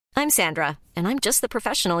I'm Sandra, and I'm just the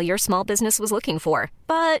professional your small business was looking for.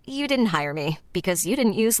 But you didn't hire me because you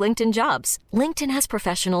didn't use LinkedIn Jobs. LinkedIn has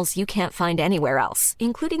professionals you can't find anywhere else,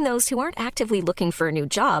 including those who aren't actively looking for a new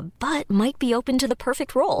job, but might be open to the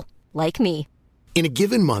perfect role, like me. In a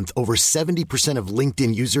given month, over 70% of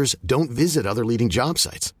LinkedIn users don't visit other leading job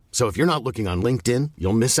sites. So if you're not looking on LinkedIn,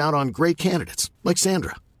 you'll miss out on great candidates like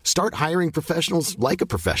Sandra. Start hiring professionals like a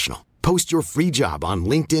professional. Post your free job on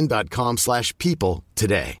linkedin.com/people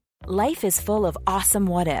today. Life is full of awesome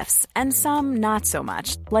what-ifs, and some not so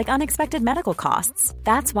much, like unexpected medical costs.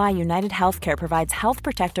 That's why United Healthcare provides Health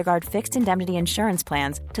Protector Guard fixed indemnity insurance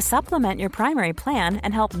plans to supplement your primary plan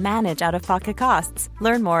and help manage out-of-pocket costs.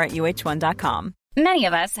 Learn more at uh1.com. Many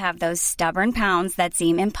of us have those stubborn pounds that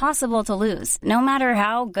seem impossible to lose, no matter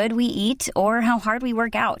how good we eat or how hard we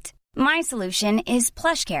work out. My solution is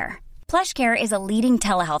PlushCare. PlushCare is a leading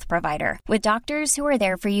telehealth provider with doctors who are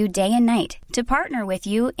there for you day and night to partner with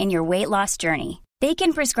you in your weight loss journey. They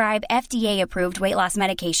can prescribe FDA-approved weight loss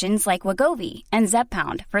medications like Wegovy and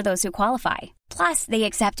Zepbound for those who qualify. Plus, they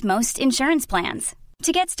accept most insurance plans.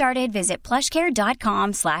 To get started, visit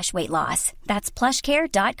plushcare.com/weightloss. That's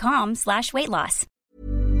plushcare.com/weightloss.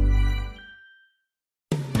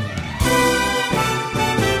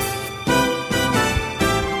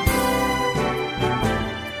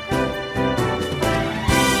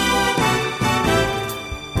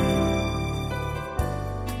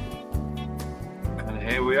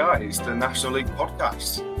 We are. It's the National League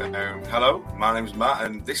podcast. Hello, my name's Matt,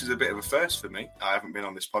 and this is a bit of a first for me. I haven't been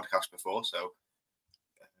on this podcast before, so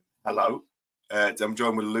hello. I'm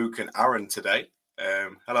joined with Luke and Aaron today.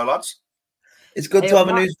 Hello, lads. It's good to have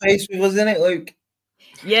a new face with us, isn't it, Luke?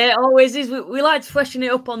 Yeah, always is. We like to freshen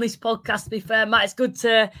it up on this podcast, to be fair, Matt. It's good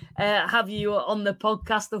to have you on the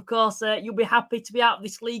podcast, of course. You'll be happy to be out of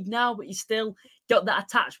this league now, but you still got that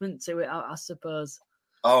attachment to it, I suppose.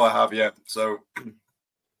 Oh, I have, yeah. So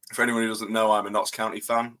for anyone who doesn't know, I'm a Notts County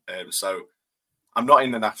fan, so I'm not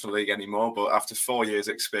in the National League anymore, but after 4 years'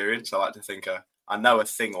 experience, I like to think I know a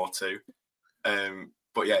thing or two.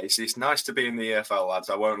 But yeah, it's nice to be in the EFL, lads.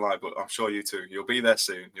 I won't lie, but I'm sure you too. You'll be there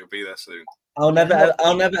soon. I'll never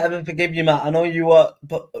ever forgive you, Matt. I know you were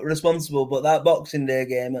responsible, but that Boxing Day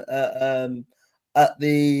game at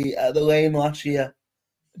the Lane last year,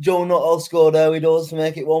 Joe Nuttall scored early doors to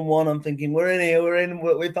make it 1-1. I'm thinking, we're in here,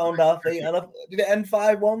 we found our feet. And did it end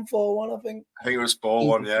 5-1, 4-1, I think? I think it was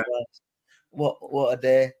 4-1, yeah. What a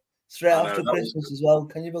day. Straight after Christmas as well.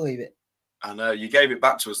 Can you believe it? I know. You gave it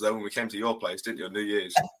back to us, though, when we came to your place, didn't you, on New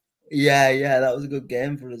Year's? Yeah, that was a good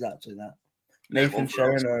game for us, actually, that. Nathan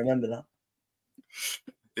Sharon, I remember that.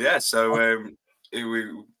 Yeah, so we're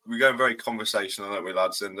going very conversational, aren't we,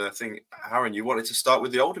 lads? And I think, Aaron, you wanted to start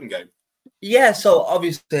with the Oldham game. Yeah, so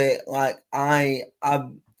obviously, like I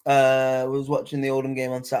was watching the Oldham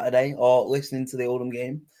game on Saturday, or listening to the Oldham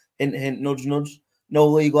game. Hint, hint, nudge, nudge. No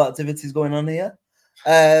legal activities going on here,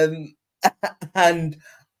 and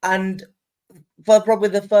for probably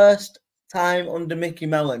the first time under Mickey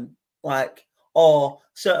Mellon, or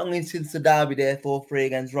certainly since the Derby Day 4-3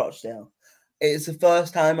 against Rochdale, it's the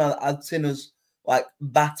first time I'd seen us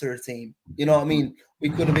batter a team. You know what I mean? We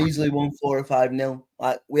could have easily won 4 or 5-0.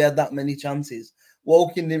 We had that many chances.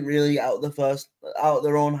 Woking didn't really get out of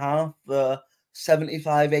their own half for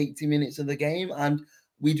 75, 80 minutes of the game, and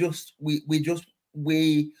we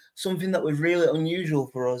something that was really unusual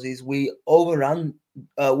for us is we overran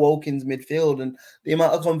Woking's midfield, and the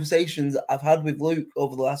amount of conversations I've had with Luke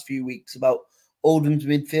over the last few weeks about Oldham's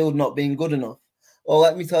midfield not being good enough. Well,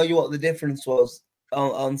 let me tell you what the difference was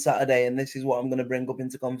on Saturday, and this is what I'm going to bring up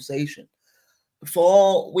into conversation.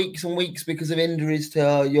 For weeks and weeks, because of injuries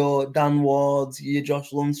to your Dan Wards, your Josh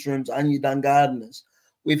Lundstroms, and your Dan Gardiners,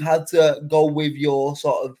 we've had to go with your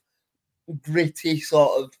sort of gritty,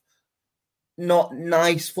 sort of not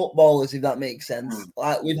nice footballers, if that makes sense.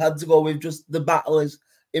 We've had to go with just the battlers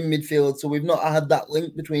in midfield, so we've not had that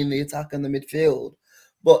link between the attack and the midfield.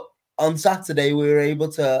 But on Saturday, we were able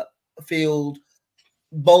to field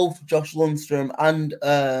both Josh Lundstrom and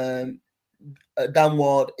Dan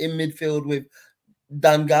Ward in midfield with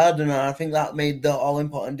Dan Gardiner. I think that made the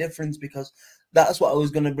all-important difference, because that's what I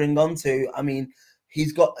was going to bring on to. I mean,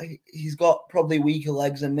 he's got probably weaker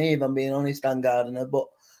legs than me, if I'm being honest, Dan Gardiner. But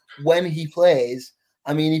when he plays,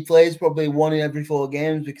 I mean, he plays probably 1 in every 4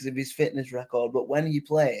 games because of his fitness record. But when he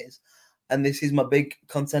plays, and this is my big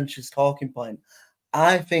contentious talking point,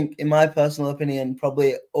 I think, in my personal opinion,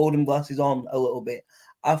 probably Oldham glasses on a little bit,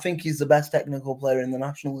 I think he's the best technical player in the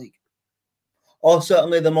National League. Or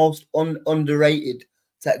certainly the most underrated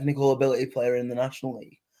technical ability player in the National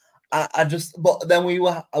League. But then we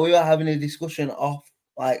were having a discussion off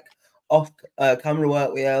off camera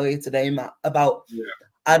work with earlier today, Matt, about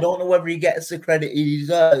I don't know whether he gets the credit he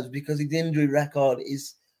deserves because his injury record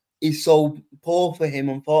is so poor for him,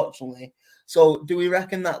 unfortunately. So do we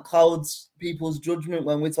reckon that clouds people's judgment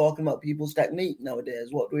when we're talking about people's technique nowadays?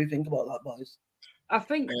 What do we think about that, boys? I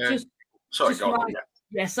think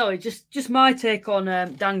just my take on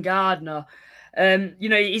Dan Gardner.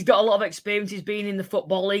 He's got a lot of experience. He's been in the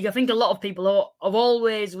Football League. I think a lot of people have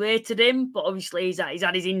always rated him, but obviously he's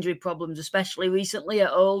had his injury problems, especially recently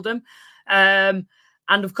at Oldham.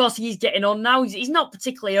 And of course, he's getting on now. He's not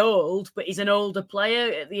particularly old, but he's an older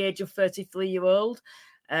player at the age of 33-year-old.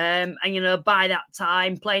 And by that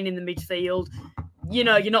time, playing in the midfield, you're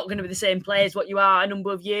not going to be the same player as what you are a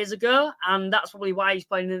number of years ago. And that's probably why he's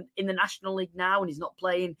playing in the National League now and he's not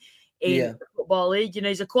playing in the Football League.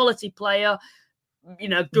 He's a quality player,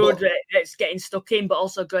 good at getting stuck in, but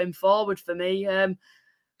also going forward for me.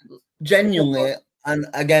 Genuinely, and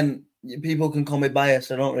again, people can call me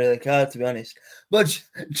biased. I don't really care, to be honest. But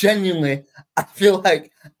genuinely, I feel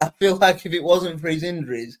like if it wasn't for his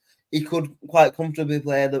injuries, he could quite comfortably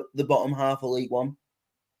play the bottom half of League One.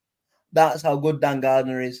 That's how good Dan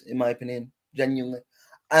Gardner is, in my opinion, genuinely.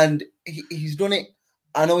 And he's done it.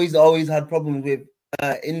 I know he's always had problems with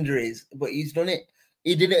injuries, but he's done it.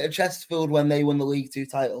 He did it at Chesterfield when they won the League Two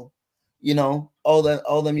title.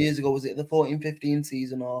 All them years ago, was it the 14-15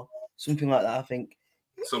 season or something like that, I think.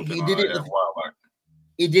 He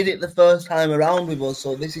did it the first time around with us,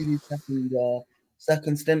 so this is his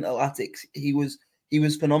second stint at Latics. He was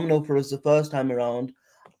phenomenal for us the first time around,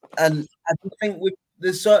 and I think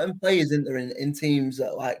there's certain players in teams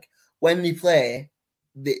that, like, when they play,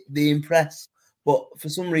 they impress, but for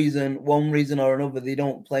some reason, one reason or another, they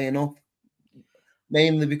don't play enough,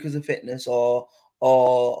 mainly because of fitness or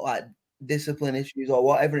like discipline issues or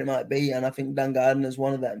whatever it might be. And I think Dan Gardner is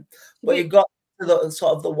one of them. But you got the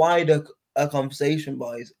sort of the wider conversation,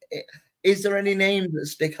 boys. Is there any names that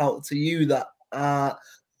stick out to you that are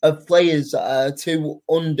of players that are too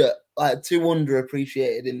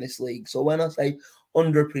underappreciated in this league? So when I say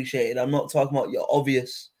underappreciated, I'm not talking about your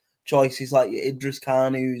obvious choices like your Idris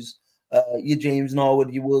Khan, who's your James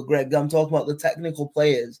Norwood, your Will Gregg. I'm talking about the technical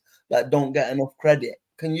players that don't get enough credit.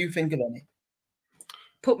 Can you think of any?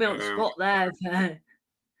 Put me on the spot there.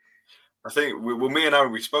 I think me and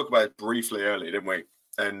Aaron, we spoke about it briefly earlier, didn't we?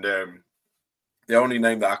 And the only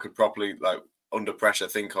name that I could properly, under pressure,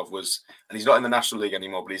 think of was, and he's not in the National League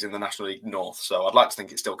anymore, but he's in the National League North, so I'd like to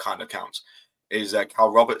think it still kind of counts, is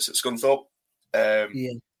Cal Roberts at Scunthorpe.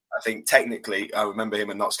 I think technically, I remember him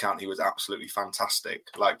at Notts County, he was absolutely fantastic.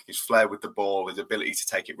 Like, his flair with the ball, his ability to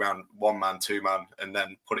take it round one man, two man, and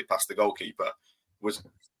then put it past the goalkeeper was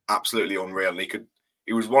absolutely unreal. And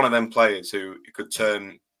he was one of them players who could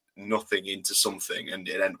turn nothing into something and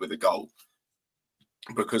it end with a goal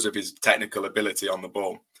because of his technical ability on the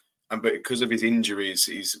ball. And because of his injuries,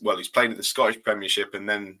 he's played at the Scottish Premiership and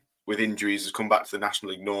then with injuries has come back to the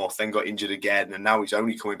National League North, then got injured again, and now he's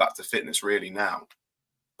only coming back to fitness really now.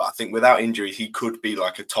 But I think without injuries, he could be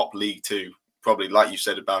like a top League Two, probably like you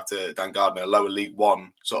said about Dan Gardner, a lower League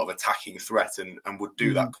One sort of attacking threat and would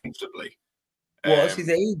do that comfortably. What's his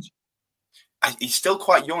age? He's still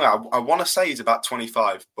quite young. I want to say he's about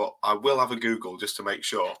 25, but I will have a Google just to make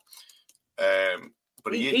sure.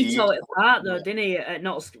 But he tore it apart though, didn't he? At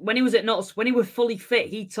Notts, when he was at Notts, when he was fully fit,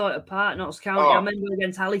 he tore it apart at Notts County. I remember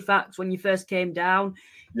against Halifax when you first came down.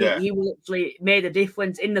 He literally made a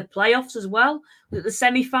difference in the playoffs as well. Was it the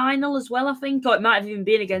semi-final as well, I think? Or it might have even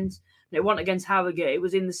been against Harrogate. It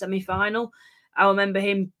was in the semi-final. I remember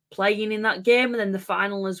him playing in that game and then the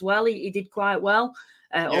final as well. He did quite well,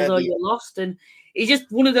 although you lost. And he's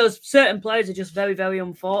just one of those certain players are just very, very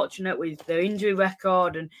unfortunate with their injury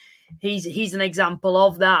record. And he's an example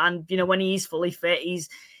of that. And, when he's fully fit,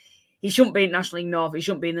 he shouldn't be in National League North. He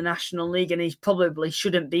shouldn't be in the National League, and he probably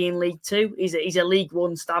shouldn't be in League Two. He's a League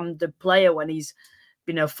One standard player when he's,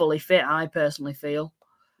 fully fit. I personally feel.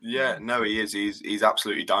 Yeah, no, he is. He's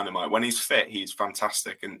absolutely dynamite. When he's fit, he's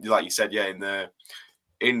fantastic. And like you said,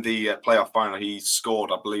 in the playoff final, he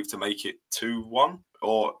scored, I believe, to make it 2-1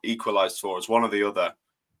 or equalised for us, one or the other.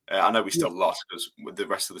 I know we still lost because the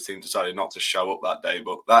rest of the team decided not to show up that day,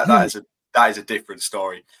 but that is a different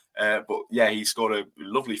story. But he scored a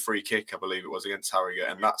lovely free kick, I believe it was, against Harrogate,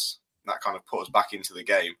 and that kind of put us back into the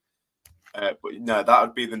game. But no, that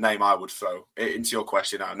would be the name I would throw into your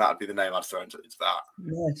question, and that would be the name I'd throw into that.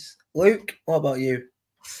 Nice. Luke, what about you?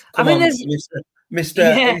 Come on,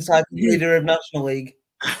 Mr. Encyclopedia of National League.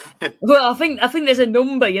 Well, I think there's a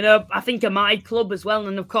number, I think of my club as well.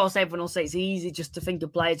 And of course, everyone will say it's easy just to think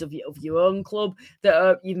of players of your own club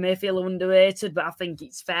that you may feel are underrated. But I think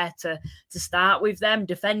it's fair to start with them.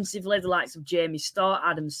 Defensively, the likes of Jamie Stott,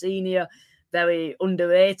 Adam Senior, very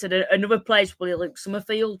underrated. Another player is probably Luke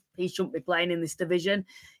Summerfield. He shouldn't be playing in this division.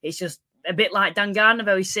 It's just a bit like Dan Gardner,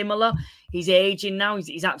 very similar. He's aging now.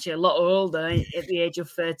 He's actually a lot older at the age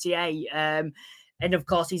of 38. And of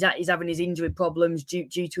course, he's having his injury problems due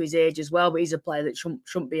to his age as well. But he's a player that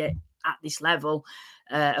shouldn't be at this level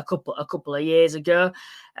a couple of years ago.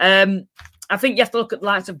 I think you have to look at the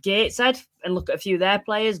likes of Gateshead and look at a few of their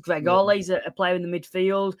players. Greg Olley's a player in the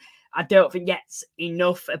midfield. I don't think gets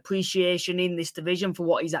enough appreciation in this division for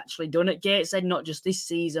what he's actually done at Gateshead, not just this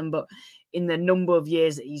season, but in the number of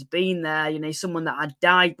years that he's been there. He's someone that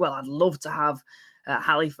I'd love to have at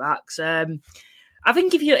Halifax. I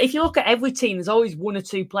think if you look at every team, there's always one or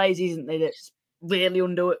two players, isn't there, that's really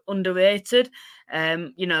underrated.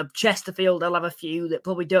 Chesterfield, they'll have a few that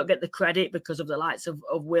probably don't get the credit because of the likes of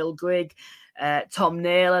Will Grigg, Tom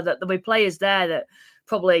Naylor. That there'll be players there that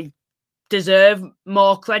probably deserve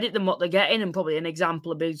more credit than what they're getting, and probably an example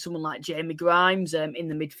would be someone like Jamie Grimes in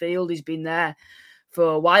the midfield. He's been there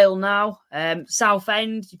for a while now.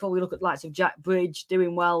 Southend, you probably look at the likes of Jack Bridge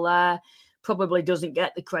doing well there. Probably doesn't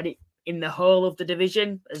get the credit in the whole of the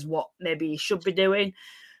division as what maybe he should be doing.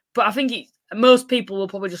 But I think most people will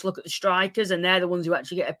probably just look at the strikers, and they're the ones who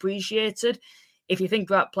actually get appreciated. If you think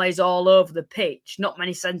about players all over the pitch, not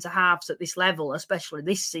many centre-halves at this level, especially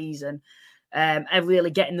this season, are really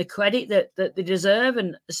getting the credit that they deserve,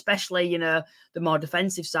 and especially, the more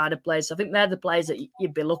defensive side of players. So I think they're the players that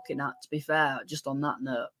you'd be looking at, to be fair, just on that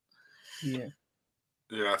note. Yeah.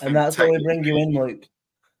 Yeah, and that's why we bring you in, Luke.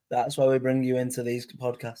 That's why we bring you into these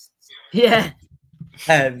podcasts. Yeah.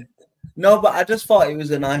 No, but I just thought it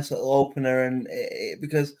was a nice little opener, and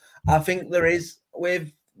because I think there is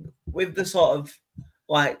with the sort of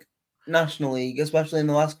like National League, especially in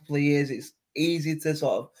the last couple of years, it's easy to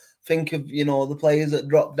sort of think of the players that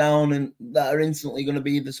drop down and that are instantly going to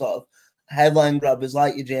be the sort of headline grabbers,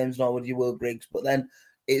 like your James Norwood, your Will Griggs, but then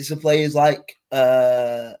it's the players like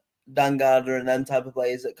Dan Gardner and them type of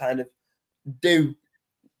players that kind of do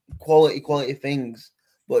quality things,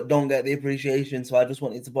 but don't get the appreciation. So I just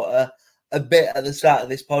wanted to put a bit at the start of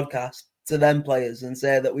this podcast to them players and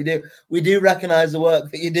say that we do recognise the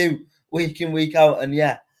work that you do week in, week out, and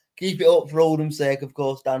keep it up for Oldham's sake, of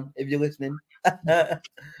course, Dan, if you're listening.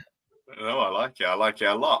 No, I like it. I like it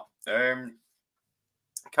a lot.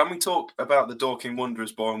 Can we talk about the Dorking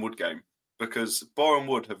Wanderers Boreham Wood game? Because Boreham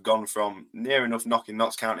Wood have gone from near enough knocking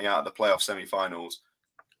Notts County out of the playoff semi-finals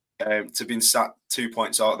to being sat 2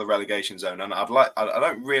 points out of the relegation zone, and I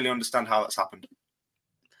don't really understand how that's happened.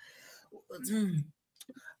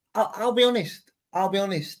 I'll be honest,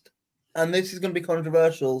 and this is going to be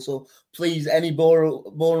controversial. So please, any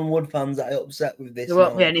Boreham Wood fans that are upset with this, there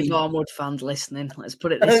won't be any Boreham Wood fans listening. Let's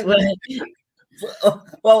put it this way.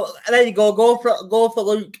 Well, there you go. Go for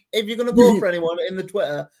Luke. If you're going to go for anyone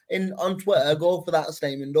on Twitter, go for that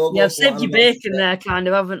statement. I've saved your bacon there, kind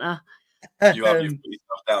of, haven't I? You have your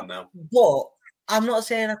stuff down now. But I'm not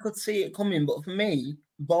saying I could see it coming. But for me,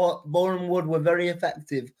 Boreham Wood were very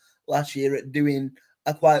effective last year at doing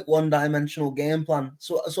a quite one-dimensional game plan.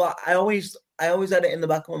 So I always had it in the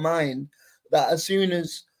back of my mind that as soon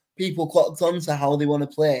as people clocked on to how they want to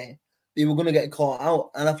play, they were going to get caught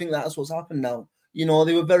out. And I think that's what's happened now. They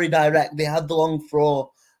were very direct. They had the long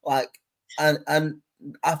throw, and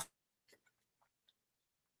I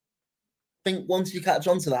think once you catch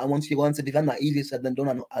on to that and once you learn to defend that, easier said than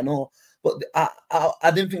done, I know. But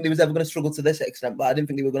I didn't think they was ever going to struggle to this extent, but I didn't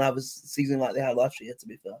think they were going to have a season like they had last year, to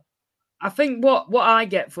be fair. I think what I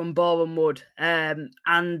get from Boreham Wood, and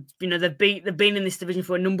they've been in this division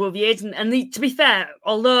for a number of years, and to be fair,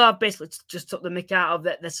 although I basically just took the mick out of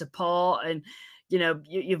their support, and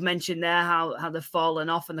you've mentioned there how they've fallen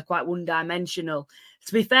off and they're quite one-dimensional.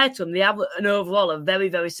 To be fair to them, they have an overall a very,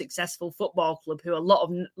 very successful football club who a lot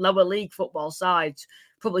of lower league football sides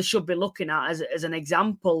probably should be looking at as an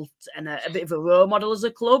example and a bit of a role model as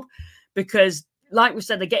a club, because like we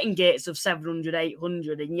said, they're getting gates of 700,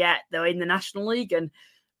 800, and yet they're in the National League, and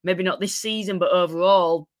maybe not this season, but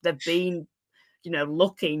overall they've been,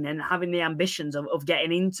 looking and having the ambitions of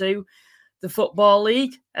getting into the Football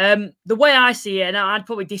League. The way I see it, and I'd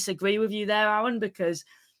probably disagree with you there, Aaron, because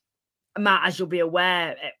Matt, as you'll be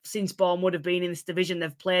aware, since Boreham Wood have been in this division,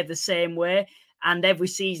 they've played the same way, and every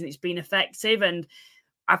season it's been effective. And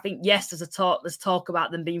I think, yes, there's talk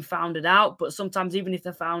about them being founded out, but sometimes even if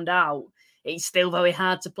they're found out, it's still very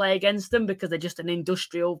hard to play against them because they're just an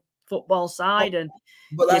industrial football side.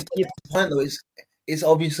 But that's the point, though. it's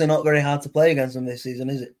obviously not very hard to play against them this season,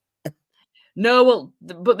 is it? No, well,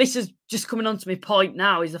 but this is just coming on to my point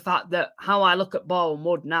now, is the fact that how I look at Boreham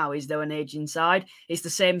Wood now is they're an aging side. It's the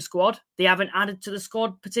same squad. They haven't added to the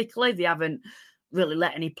squad particularly. They haven't really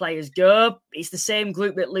let any players go. It's the same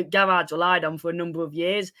group that Luke Garrard's relied on for a number of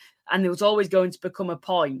years. And there was always going to become a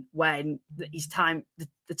point when his time,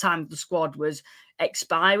 the time of the squad was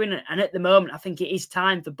expiring. And at the moment, I think it is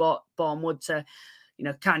time for Boreham Wood to,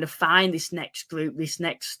 kind of find this next group, this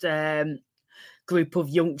next group of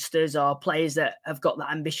youngsters or players that have got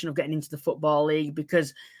that ambition of getting into the Football League,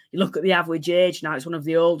 because you look at the average age now, it's one of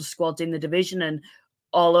the oldest squads in the division, and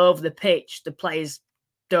all over the pitch, the players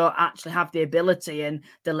don't actually have the ability and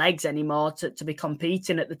the legs anymore to be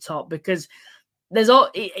competing at the top, because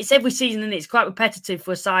it's every season, and it's quite repetitive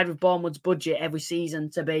for a side with Bournemouth's budget every season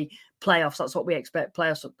to be playoffs. That's what we expect.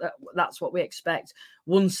 Playoffs. That's what we expect.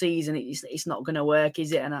 One season, it's not going to work,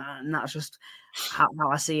 is it? And that's just how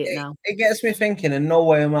I see it now. It gets me thinking, and no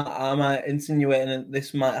way am I insinuating that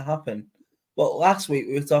this might happen. But last week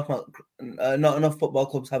we were talking about not enough football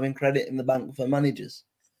clubs having credit in the bank for managers.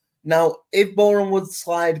 Now, if Boreham Wood's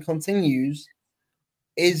slide continues,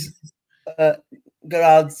 is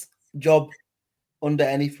Garrard's job under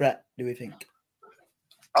any threat, do we think?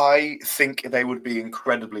 I think they would be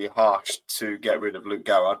incredibly harsh to get rid of Luke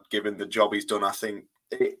Garrard, given the job he's done. I think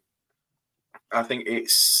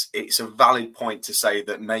it's a valid point to say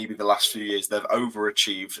that maybe the last few years they've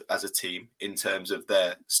overachieved as a team in terms of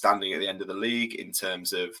their standing at the end of the league, in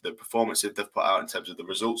terms of the performances they've put out, in terms of the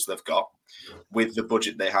results they've got, with the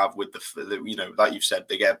budget they have, with the like you've said,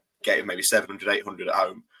 they get maybe 700, 800 at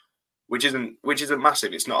home, which isn't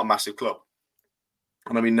massive. It's not a massive club.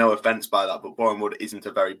 And I mean, no offence by that, but Boreham Wood isn't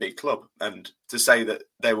a very big club. And to say that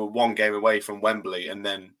they were one game away from Wembley and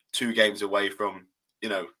then 2 games away from,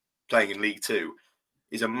 playing in League Two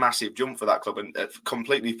is a massive jump for that club. And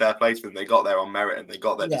completely fair play to them. They got there on merit and they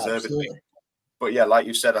got there deservedly. Absolutely. But yeah, like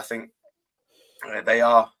you said, I think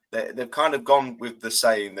they've kind of gone with the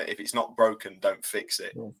saying that if it's not broken, don't fix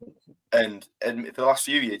it. And for the last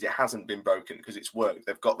few years, it hasn't been broken because it's worked.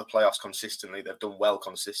 They've got the playoffs consistently. They've done well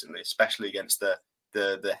consistently, especially against the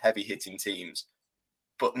heavy hitting teams.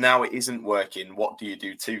 But now it isn't working. What do you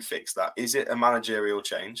do to fix that? Is it a managerial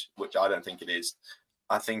change? Which I don't think it is.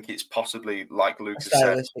 I think it's possibly, like Lucas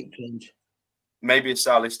said, change. Maybe a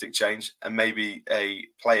stylistic change and maybe a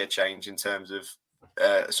player change in terms of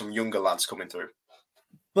some younger lads coming through.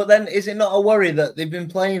 But then is it not a worry that they've been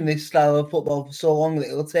playing this style of football for so long that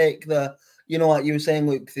it'll take like you were saying,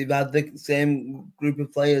 Luke, they've had the same group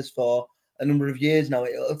of players for a number of years now.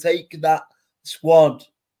 It'll take that squad,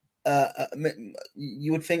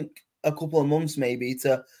 you would think a couple of months maybe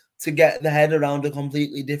to get the head around a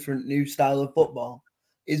completely different new style of football.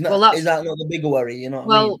 Is that not the bigger worry?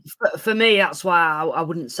 For me, that's why I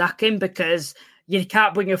wouldn't sack him, because you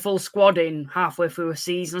can't bring a full squad in halfway through a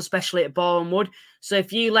season, especially at Boreham Wood. So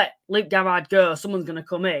if you let Luke Garrard go, someone's going to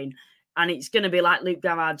come in and it's going to be like Luke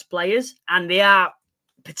Garrard's players, and they are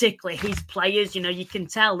particularly his players. You can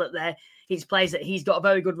tell that they're his players that he's got a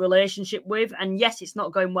very good relationship with. And yes, it's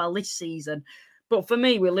not going well this season. But for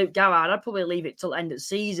me, with Luke Garrard, I'd probably leave it till the end of the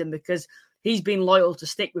season because he's been loyal to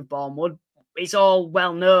stick with Boreham Wood. It's all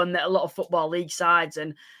well known that a lot of Football League sides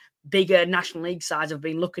and bigger National League sides have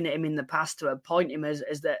been looking at him in the past to appoint him as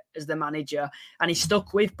the manager, and he's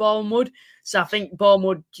stuck with Boreham Wood. So I think Boreham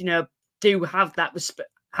Wood, do have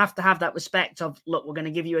to have that respect of, look, we're going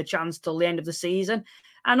to give you a chance till the end of the season.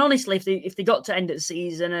 And honestly, if they got to end of the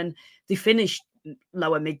season and they finished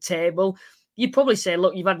lower mid-table, you'd probably say,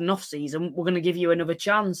 look, you've had an off season, we're going to give you another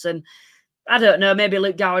chance. And I don't know, maybe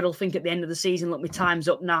Luke Garrard will think at the end of the season, look, my time's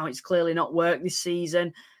up now. It's clearly not worked this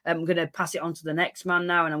season. I'm going to pass it on to the next man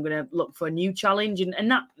now, and I'm going to look for a new challenge.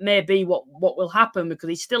 And that may be what will happen, because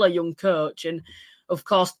he's still a young coach. And of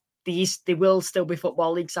course, there will still be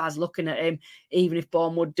Football League sides looking at him, even if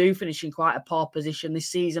Boreham Wood do finish in quite a poor position this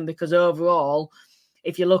season, because overall,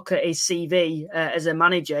 if you look at his CV as a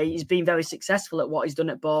manager, he's been very successful at what he's done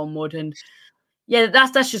at Boreham Wood. And yeah,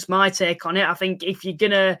 that's just my take on it. I think if you're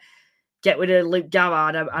going to get rid of Luke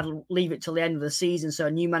Garrard, I'd leave it till the end of the season so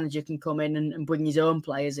a new manager can come in and bring his own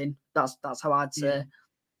players in. That's how I'd say.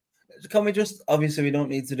 Can we just, obviously we don't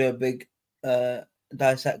need to do a big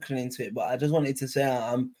dissection into it, but I just wanted to say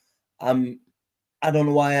I don't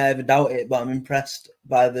know why I ever doubt it, but I'm impressed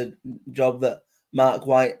by the job that Mark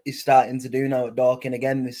White is starting to do now at Dorking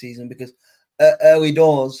again this season, because early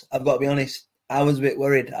doors, I've got to be honest, I was a bit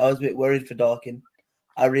worried. I was a bit worried for Dorking.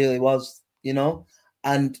 I really was,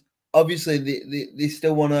 and obviously they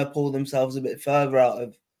still want to pull themselves a bit further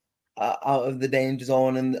out of the danger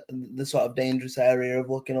zone and the sort of dangerous area of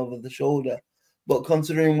looking over the shoulder. But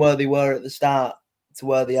considering where they were at the start to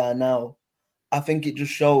where they are now, I think it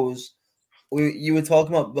just shows. You were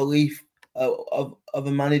talking about belief of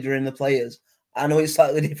a manager in the players. I know it's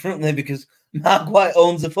slightly differently because Mark White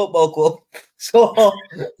owns a football club, so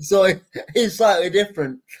it's slightly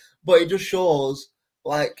different. But it just shows,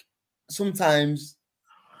 like, sometimes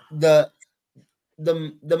the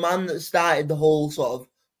man that started the whole sort of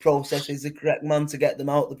process is the correct man to get them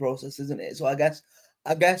out the process, isn't it? So I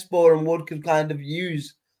guess Boreham Wood could kind of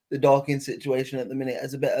use the Dawkins situation at the minute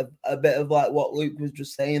as a bit of like what Luke was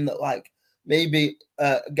just saying, that like maybe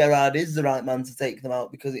Gerrard is the right man to take them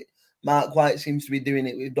out, because Mark White seems to be doing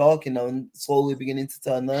it with Dawkins now and slowly beginning to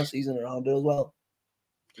turn their season around as well.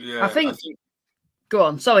 Yeah, I think... Go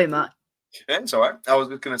on, sorry, Matt. Yeah, it's all right. I was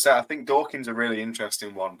just going to say, I think Dawkins a really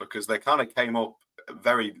interesting one because they kind of came up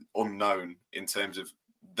very unknown in terms of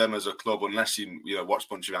them as a club, unless you watch a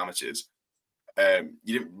bunch of amateurs.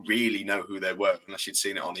 You didn't really know who they were unless you'd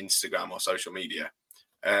seen it on Instagram or social media.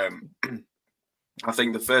 I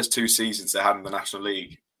think the first 2 seasons they had in the National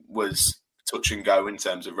League was touch and go in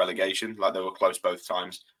terms of relegation. Like, they were close both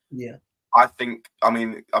times. Yeah. I'm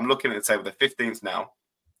looking at the table. They're 15th now.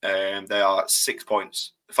 They are 5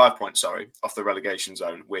 points, off the relegation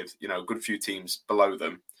zone with, a good few teams below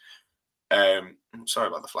them. Sorry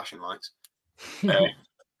about the flashing lights.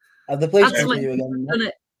 Have the police come for you again?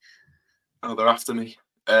 Oh, they're after me.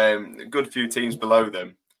 A good few teams below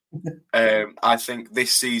them. I think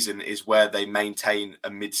this season is where they maintain a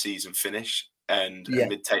mid-season finish and a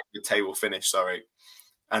mid-table finish,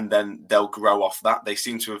 and then they'll grow off that. They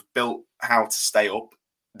seem to have built how to stay up.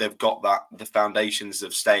 They've got the foundations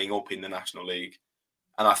of staying up in the National League,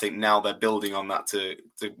 and I think now they're building on that to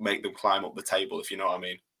make them climb up the table, if you know what I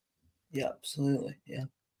mean. Yeah, absolutely. Yeah.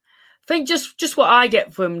 I think just what I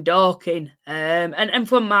get from Dawkins and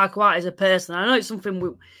from Mark White as a person, I know it's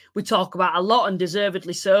something we talk about a lot, and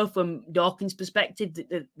deservedly so from Dawkins' perspective.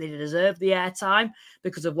 They deserve the airtime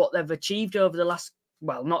because of what they've achieved over the last,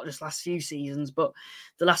 well, not just last few seasons, but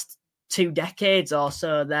the last 2 decades or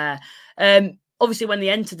so there. Obviously, when they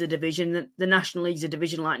entered the division, the National League's a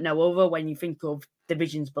division like no other. When you think of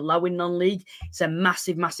divisions below in non-league, it's a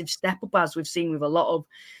massive, massive step up, as we've seen with a lot of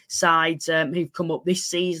sides who've come up this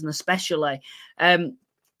season, especially. But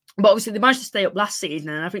obviously, they managed to stay up last season,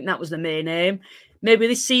 and I think that was the main aim. Maybe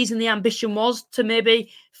this season, the ambition was to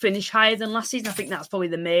maybe finish higher than last season. I think that's probably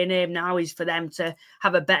the main aim now, is for them to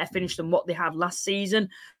have a better finish than what they had last season.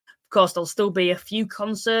 Of course, there'll still be a few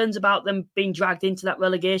concerns about them being dragged into that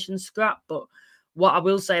relegation scrap, but what I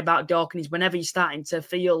will say about Dawkins is whenever you're starting to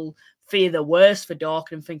fear the worst for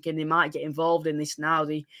Dawkins, thinking they might get involved in this now,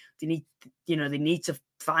 they need to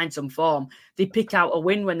find some form. They pick out a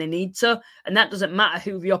win when they need to, and that doesn't matter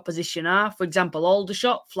who the opposition are. For example,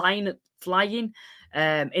 Aldershot flying in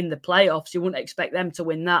the playoffs, you wouldn't expect them to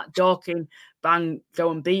win that. Dawkins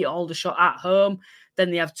go and beat Aldershot at home.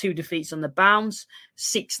 Then they have 2 defeats on the bounce,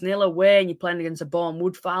 6-0 away, and you're playing against a Boreham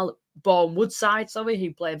Wood side,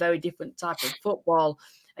 who play a very different type of football,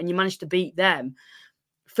 and you manage to beat them.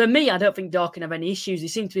 For me, I don't think Dawkins have any issues. They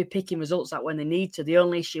seem to be picking results out when they need to. The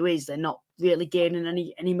only issue is they're not really gaining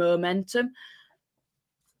any momentum.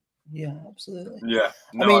 Yeah, absolutely. Yeah.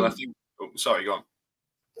 No, I think... sorry, go on.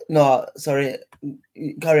 No, sorry.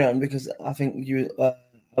 Carry on, because I think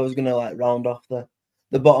I was going to round off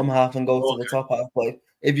the bottom half and go to the top half. But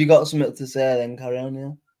if you got something to say, then carry on,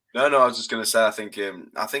 yeah. No, I was just going to say, I think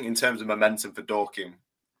in terms of momentum for Dawkins,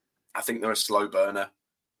 I think they're a slow burner.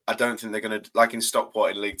 I don't think they're going to, like in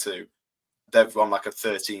Stockport in League 2, they've run like a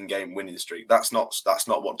 13-game winning streak. That's not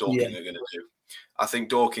what Dawkins are going to do. I think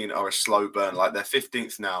Dawkins are a slow burn. Like, they're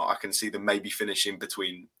 15th now. I can see them maybe finishing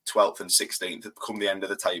between 12th and 16th come the end of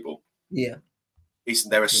the table. Yeah.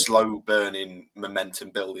 They're a slow burning momentum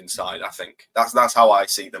building side, I think. That's how I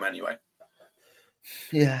see them anyway.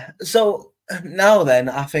 Yeah. So now then,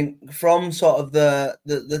 I think from sort of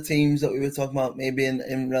the teams that we were talking about, maybe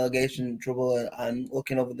in relegation trouble and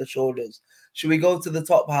looking over the shoulders, should we go to the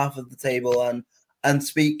top half of the table and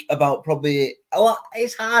speak about probably... Oh,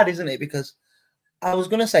 it's hard, isn't it? Because I was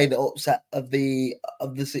going to say the upset of the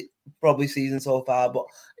probably season so far, but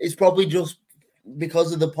it's probably just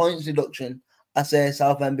because of the points deduction. I say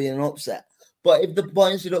Southend being an upset. But if the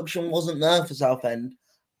points deduction wasn't there for Southend,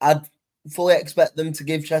 I'd fully expect them to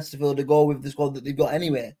give Chesterfield a go with the squad that they've got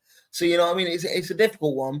anyway. So, you know what I mean? It's a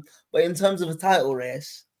difficult one. But in terms of a title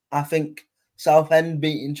race, I think Southend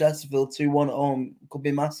beating Chesterfield 2-1 at home could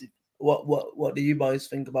be massive. What do you boys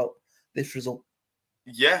think about this result?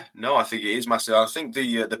 Yeah, no, I think it is massive. I think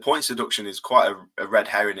the points deduction is quite a red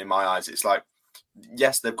herring in my eyes. It's like,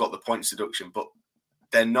 yes, they've got the points deduction, but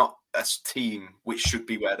they're not a team which should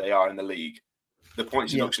be where they are in the league. The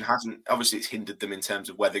points deduction hasn't, obviously it's hindered them in terms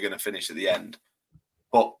of where they're going to finish at the end,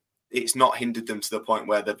 but it's not hindered them to the point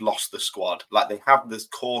where they've lost the squad. Like, they have this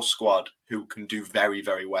core squad who can do very,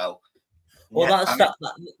 very well. Well,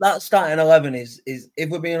 that starting 11 is, if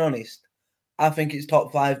we're being honest, I think it's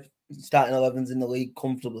top 5 starting 11s in the league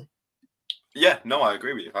comfortably. Yeah, no, I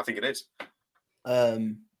agree with you. I think it is.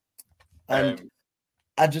 And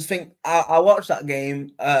I just think I watched that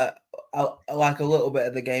game, I like a little bit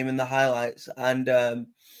of the game in the highlights, and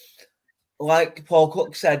like Paul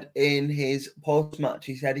Cook said in his post-match,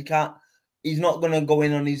 he said he's not going to go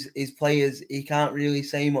in on his players. He can't really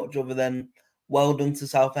say much other than well done to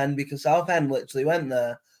Southend, because Southend literally went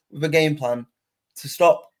there with a game plan to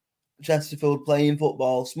stop Chesterfield playing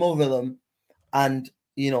football, smother them, and,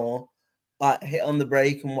 you know, like hit on the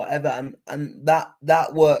break and whatever. And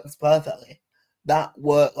that worked perfectly. That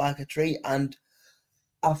worked like a treat. And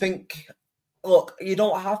I think, look, you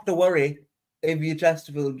don't have to worry if you're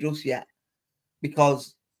Chesterfield just yet,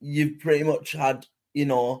 because you've pretty much had, you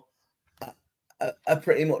know, a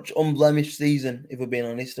pretty much unblemished season, if we're being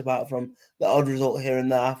honest, apart from the odd result here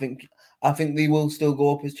and there. I think they will still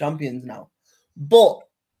go up as champions now. But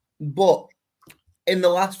in the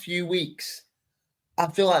last few weeks, I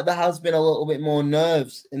feel like there has been a little bit more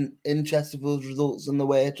nerves in Chesterfield's results and the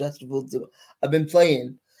way Chesterfield have been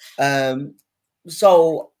playing.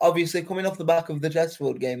 So obviously, coming off the back of the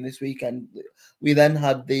Chesterfield game this weekend, we then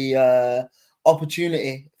had the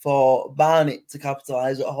opportunity for Barnet to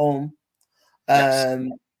capitalise at home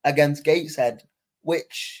against Gateshead,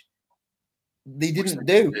 which they didn't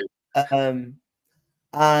do.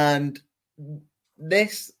 And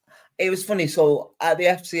this, it was funny. So at the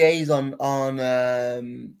FCA's on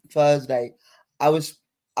Thursday, I was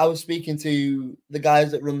speaking to the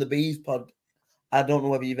guys that run the Bees pod. I don't know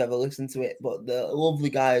whether you've ever listened to it, but the lovely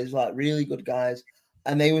guys, like really good guys,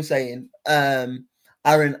 and they were saying, Aaron,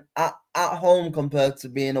 at home compared to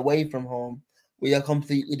being away from home, we are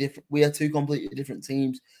completely different. We are two completely different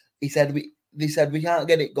teams. They said we can't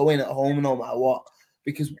get it going at home no matter what,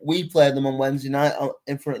 because we played them on Wednesday night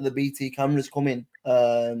in front of the BT cameras coming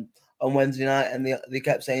on Wednesday night, and they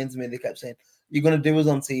kept saying to me, "You're going to do us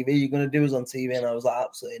on TV. You're going to do us on TV." And I was like,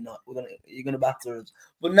 "Absolutely not. You're going to batter us."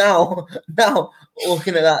 But now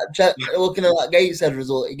looking at that Gateshead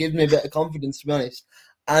result, it gives me a bit of confidence, to be honest.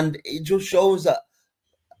 And it just shows that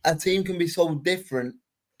a team can be so different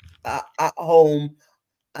at home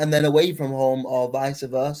and then away from home, or vice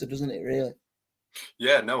versa, doesn't it? Really?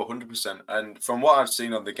 Yeah, no, 100%. And from what I've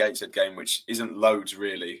seen on the Gateshead game, which isn't loads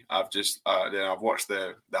really, I've just I've watched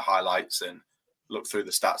the highlights and looked through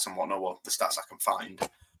the stats and whatnot. Well, the stats I can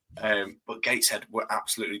find. But Gateshead were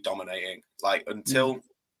absolutely dominating. Like, until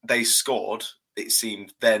they scored, it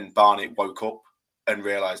seemed then Barnet woke up and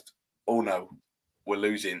realised, oh no, we're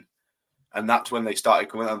losing. And that's when they started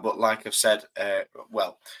coming on. But like I've said,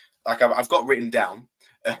 I've got written down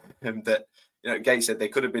that, you know, Gateshead, they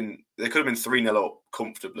could have been 3-0 up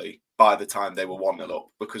comfortably by the time they were 1-0 up,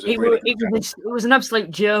 because it was an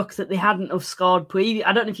absolute joke that they hadn't have scored previous.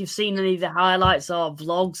 I don't know if you've seen any of the highlights or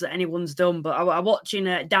vlogs that anyone's done, but I'm watching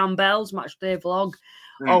Dan Bell's matchday vlog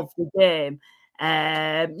of the game.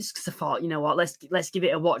 Just because I thought, you know what, let's give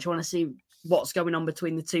it a watch. I want to see what's going on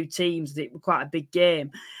between the two teams. It was quite a big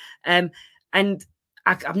game, and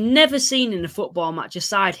I've never seen in a football match a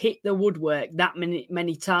side hit the woodwork that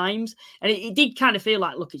many times, and it did kind of feel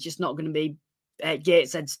like, look, it's just not going to be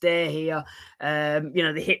Gateshead's day here. You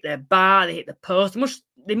know, they hit the bar, they hit the post.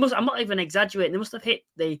 They must. I'm not even exaggerating. They must have hit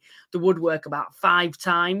the woodwork about 5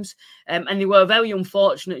 times, and they were very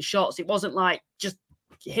unfortunate shots. It wasn't like just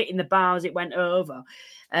hitting the bar as it went over.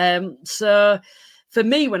 So for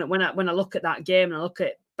me, when I look at that game and I look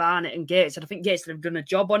at Barnet and Gateshead, I think Gateshead have done a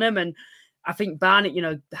job on them, and I think Barnet, you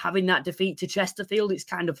know, having that defeat to Chesterfield, it's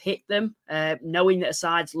kind of hit them, knowing that a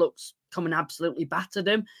side's looks come and absolutely battered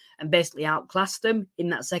them and basically outclassed them in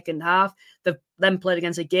that second half. They've then played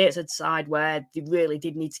against a Gateshead side where they really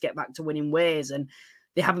did need to get back to winning ways, and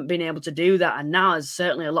they haven't been able to do that. And now there's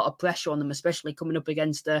certainly a lot of pressure on them, especially coming up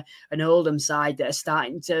against an Oldham side that are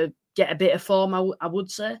starting to get a bit of form, I would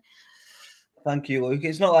say. Thank you, Luke.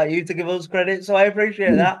 It's not like you to give us credit, so I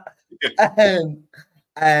appreciate that.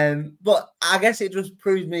 But I guess it just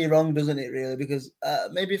proves me wrong, doesn't it, really? Because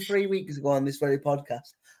maybe 3 weeks ago on this very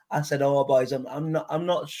podcast, I said, "Oh, boys, I'm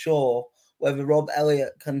not sure whether Rob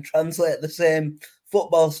Elliott can translate the same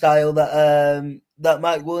football style that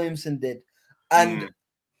Mike Williamson did." And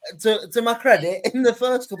to my credit, in the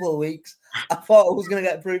first couple of weeks, I thought I was going to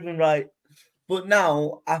get proven right, but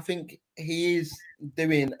now I think he is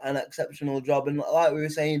doing an exceptional job. And like we were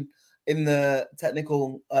saying in the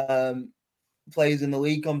technical players in the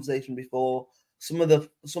league conversation before, some of the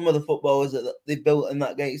footballers that they built in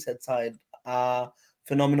that Gateshead side are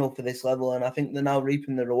phenomenal for this level, and I think they're now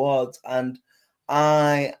reaping the rewards. And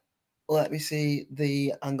let me see.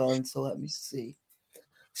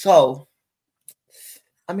 So,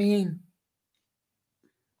 I mean,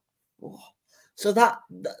 so that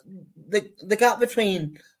the gap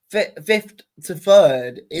between fifth to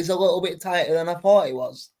third is a little bit tighter than I thought it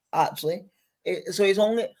was, actually. So it's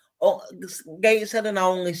only Gateshead are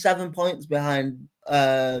now only 7 points behind.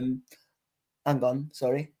 Hang on,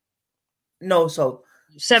 sorry. No, so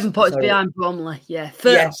 7 points behind Bromley. Yeah,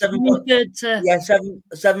 7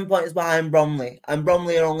 points behind Bromley, and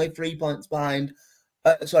Bromley are only 3 points behind.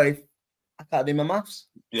 Sorry, I can't do my maths.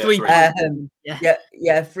 Yeah, 3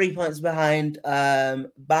 points. 3 points behind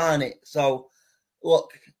Barnet. So,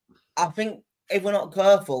 look, I think if we're not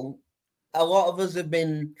careful, a lot of us have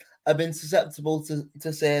been susceptible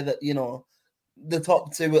to say that, you know, the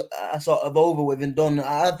top two are sort of over with and done.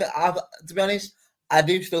 To be honest, I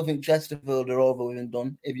do still think Chesterfield are over with and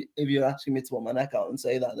done. If you're asking me to put my neck out and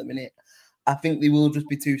say that at the minute, I think they will just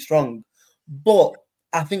be too strong. But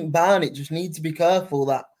I think Barnet just need to be careful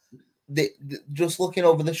that they just looking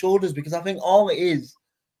over the shoulders, because I think all it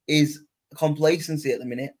is complacency at the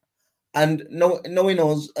minute. And knowing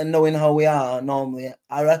us and knowing how we are normally,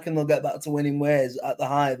 I reckon they'll get back to winning ways at the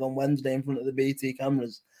Hive on Wednesday in front of the BT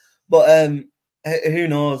cameras. But who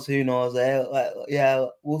knows? Yeah,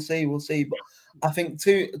 we'll see. But I think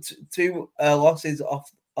two losses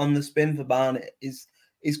off on the spin for Barnet is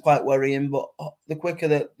quite worrying. But the quicker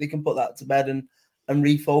that they can put that to bed and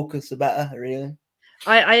refocus, the better, really.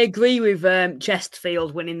 I agree with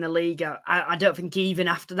Chesterfield winning the league. I don't think even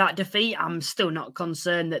after that defeat, I'm still not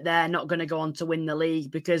concerned that they're not going to go on to win the league,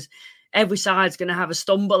 because every side's going to have a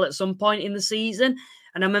stumble at some point in the season.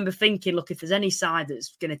 And I remember thinking, look, if there's any side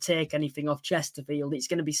that's going to take anything off Chesterfield, it's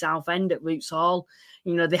going to be Southend at Roots Hall.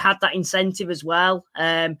 You know, they had that incentive as well.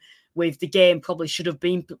 With the game probably should have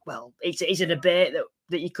been, well, it's a debate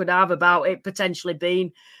that you could have about it potentially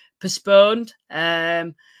being postponed.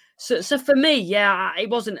 So for me, yeah,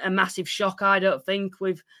 it wasn't a massive shock, I don't think,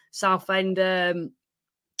 with Southend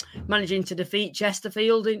managing to defeat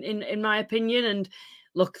Chesterfield, in my opinion. And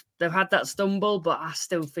look, they've had that stumble, but I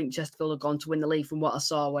still think Chesterfield have gone to win the league from what I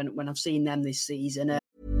saw when I've seen them this season.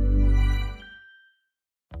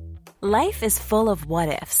 Life is full of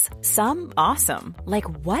what-ifs. Some awesome, like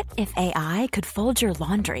what if AI could fold your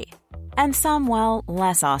laundry? And some, well,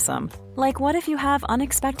 less awesome, like what if you have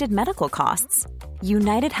unexpected medical costs?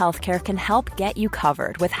 United Healthcare can help get you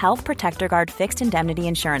covered with Health Protector Guard fixed indemnity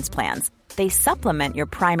insurance plans. They supplement your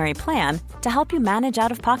primary plan to help you manage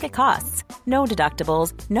out-of-pocket costs. No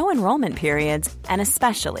deductibles, no enrollment periods, and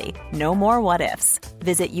especially no more what-ifs.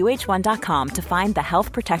 Visit uh1.com to find the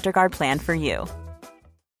Health Protector Guard plan for you.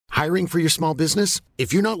 Hiring for your small business?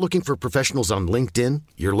 If you're not looking for professionals on LinkedIn,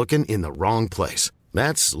 you're looking in the wrong place.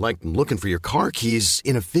 That's like looking for your car keys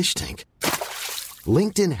in a fish tank.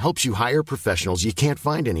 LinkedIn helps you hire professionals you can't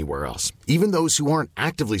find anywhere else, even those who aren't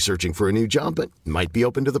actively searching for a new job but might be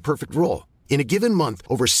open to the perfect role. In a given month,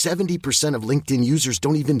 over 70% of LinkedIn users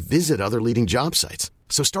don't even visit other leading job sites.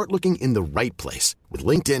 So start looking in the right place. With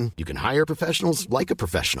LinkedIn, you can hire professionals like a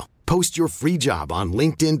professional. Post your free job on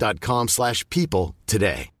linkedin.com/people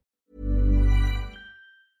today.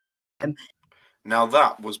 Now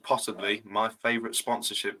that was possibly my favourite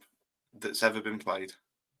sponsorship that's ever been played.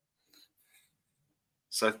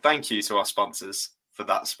 So thank you to our sponsors for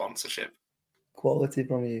that sponsorship. Quality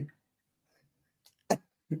from you.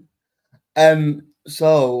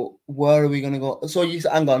 So where are we going to go? So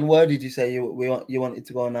hang on. Where did you say you wanted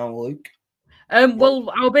to go now, Luke? Well,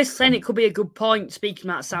 I was basically saying it could be a good point. Speaking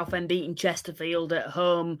about Southend beating Chesterfield at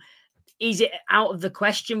home, is it out of the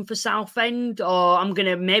question for Southend, or I'm going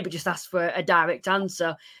to maybe just ask for a direct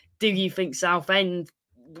answer? Do you think Southend,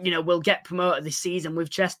 will get promoted this season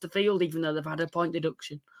with Chesterfield, even though they've had a point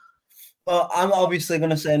deduction? Well, I'm obviously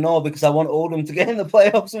going to say no, because I want Oldham to get in the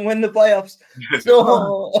playoffs and win the playoffs.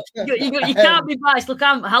 So you can't be biased. Look,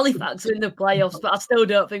 I'm Halifax in the playoffs, but I still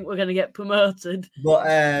don't think we're going to get promoted. But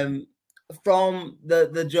from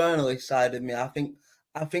the journalist side of me, I think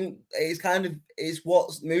it's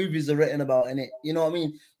what movies are written about, innit? You know what I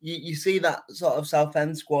mean? You see that sort of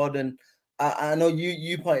Southend squad, and I know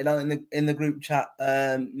you pointed out in the group chat,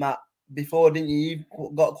 Matt, before, didn't you?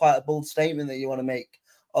 You've got quite a bold statement that you want to make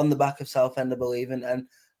on the back of Southend, I believe, and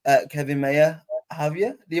Kevin Mayer, have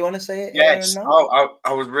you? Do you want to say it? Yes.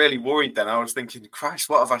 I was really worried then. I was thinking, Christ,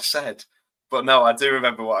 what have I said? But no, I do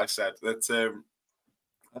remember what I said. That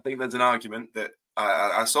I think there's an argument that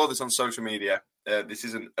I saw this on social media. This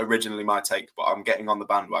isn't originally my take, but I'm getting on the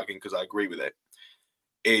bandwagon because I agree with it.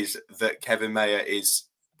 is that Kevin Mayer is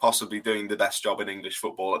possibly doing the best job in English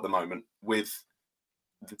football at the moment with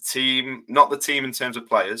the team, not the team in terms of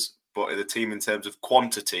players, but the team in terms of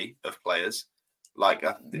quantity of players. Like,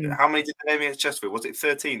 how many did they name against Chesterfield? Was it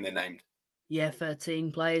 13 they named? Yeah,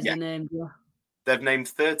 13 players they named, yeah. They've named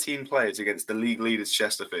 13 players against the league leaders,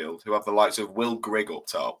 Chesterfield, who have the likes of Will Grigg up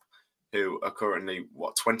top, who are currently,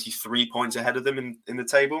 23 points ahead of them in the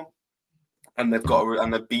table. And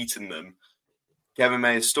they've beaten them. Kevin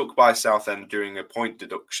May is stuck by Southend during a point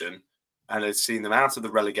deduction and has seen them out of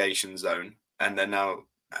the relegation zone. And they're now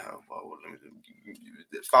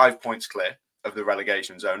 5 points clear of the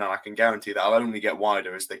relegation zone. And I can guarantee that I'll only get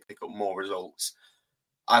wider as they pick up more results.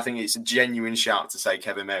 I think it's a genuine shout to say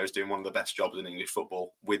Kevin Mayer is doing one of the best jobs in English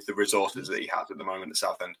football with the resources that he has at the moment at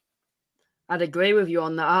Southend. I'd agree with you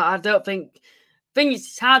on that. I don't think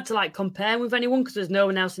it's hard to compare with anyone because there's no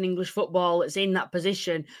one else in English football that's in that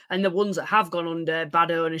position. And the ones that have gone under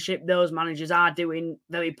bad ownership, those managers are doing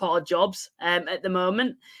very poor jobs at the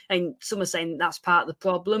moment. And some are saying that's part of the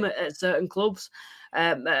problem at certain clubs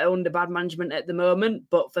under bad management at the moment.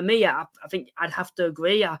 But for me, I think I'd have to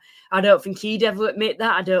agree. I don't think he'd ever admit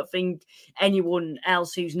that. I don't think anyone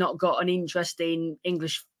else who's not got an interest in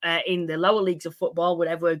English in the lower leagues of football would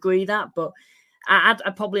ever agree that. But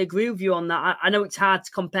I'd probably agree with you on that. I know it's hard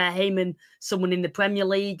to compare him and someone in the Premier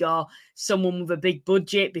League or someone with a big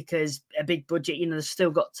budget because a big budget, they've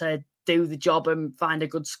still got to do the job and find a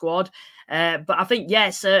good squad. But I think,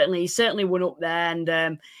 certainly, he certainly went up there. And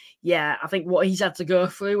I think what he's had to go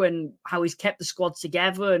through and how he's kept the squad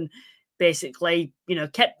together and basically,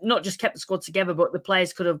 not just kept the squad together, but the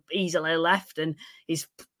players could have easily left, and he's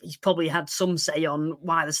probably had some say on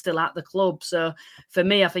why they're still at the club. So for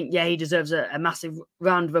me, I think, he deserves a massive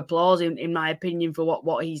round of applause, in my opinion, for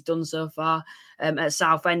what he's done so far at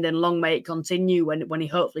Southend, and long may it continue when he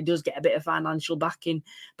hopefully does get a bit of financial backing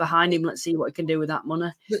behind him. Let's see what he can do with that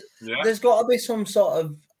money. There's got to be some sort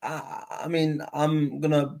of, I'm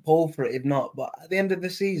going to pull for it if not, but at the end of the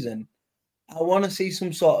season, I want to see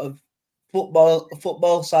some sort of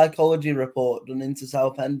football psychology report done into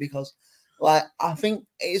Southend because, I think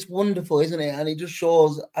it's wonderful, isn't it? And it just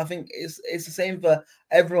shows. I think it's the same for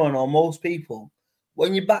everyone or most people.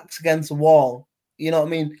 When your back's against a wall, you know what I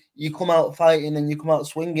mean. You come out fighting and you come out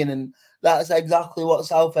swinging, and that's exactly what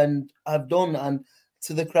Southend have done. And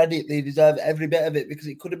to the credit, they deserve every bit of it because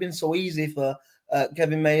it could have been so easy for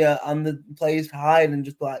Kevin Mayer and the players to hide and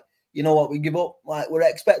just you know what, we give up. We're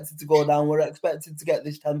expected to go down. We're expected to get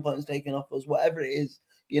this 10 points taken off us, whatever it is.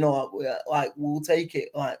 We'll take it.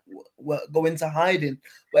 We're going to hiding.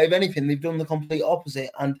 But if anything, they've done the complete opposite.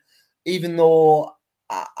 And even though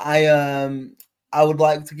I would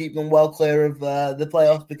like to keep them well clear of the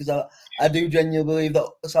playoffs because I do genuinely believe that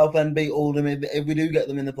Southend beat Oldham if we do get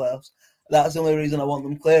them in the playoffs. That's the only reason I want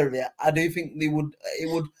them clear of it. I do think it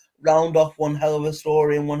would round off one hell of a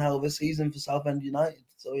story and one hell of a season for Southend United.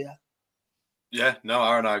 So, yeah. Yeah, no,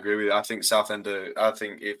 Aaron, I agree with you. I think Southend, I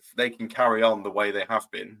think if they can carry on the way they have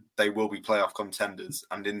been, they will be playoff contenders.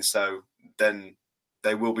 And in so, then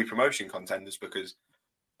they will be promotion contenders because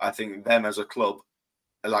I think them as a club,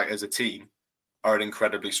 as a team, are an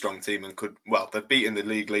incredibly strong team and they've beaten the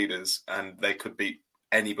league leaders and they could beat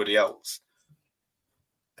anybody else.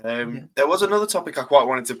 There was another topic I quite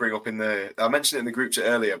wanted to bring up I mentioned it in the group chat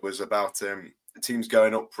earlier, was about teams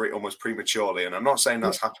going up almost prematurely. And I'm not saying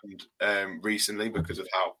that's happened recently because of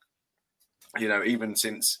how, even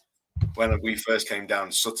since when we first came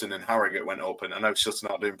down, Sutton and Harrogate went up. And I know Sutton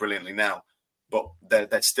aren't doing brilliantly now, but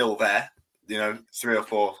they're still there, 3 or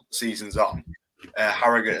 4 seasons on.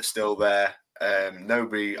 Harrogate are still there.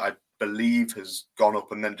 Nobody, I believe, has gone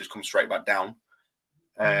up and then just come straight back down.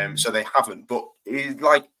 So they haven't. But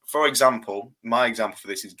for example, my example for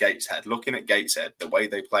this is Gateshead. Looking at Gateshead, the way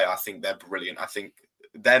they play, I think they're brilliant. I think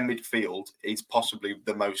their midfield is possibly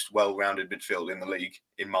the most well-rounded midfield in the league,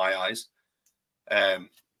 in my eyes.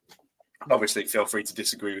 Obviously, feel free to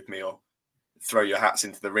disagree with me or throw your hats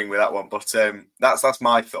into the ring with that one. But that's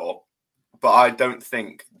my thought. But I don't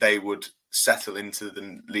think they would settle into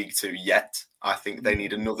the League Two yet. I think they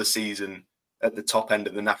need another season at the top end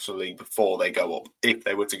of the National League before they go up, if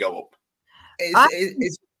they were to go up.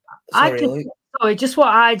 Just what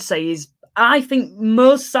I'd say is I think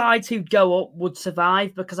most sides who go up would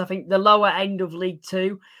survive because I think the lower end of League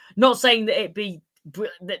Two, not saying that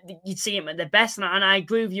that you'd see them at their best, and I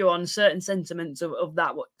agree with you on certain sentiments of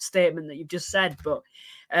that statement that you've just said, but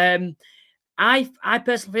I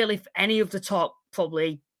personally feel if any of the top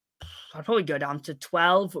I'd probably go down to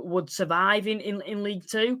 12 would survive in League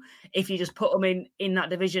Two if you just put them in that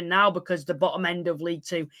division now, because the bottom end of League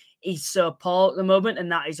Two is so poor at the moment.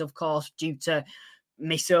 And that is, of course, due to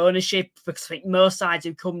miss ownership, because I think most sides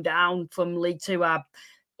who come down from League Two are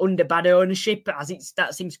under bad ownership,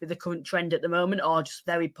 that seems to be the current trend at the moment, or just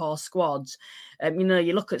very poor squads.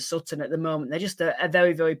 You look at Sutton at the moment; they're just a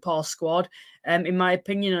very, very poor squad. In my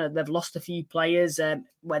opinion, they've lost a few players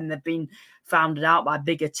when they've been founded out by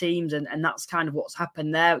bigger teams, and that's kind of what's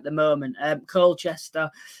happened there at the moment. Colchester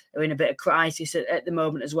are in a bit of crisis at the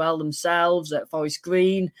moment as well themselves. At Forest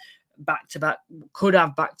Green, could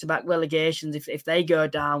have back-to-back relegations if they go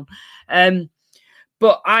down.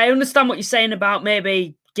 But I understand what you're saying about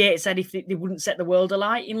maybe Gateshead if they wouldn't set the world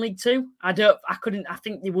alight in League Two. I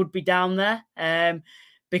think they would be down there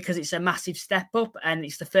because it's a massive step up and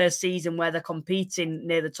it's the first season where they're competing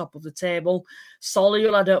near the top of the table.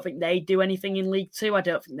 Solihull, I don't think they do anything in League Two. I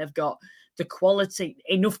don't think they've got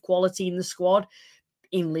enough quality in the squad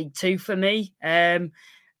in League Two for me. And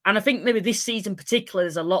I think maybe this season in particular,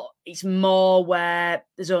 it's more where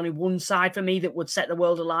there's only one side for me that would set the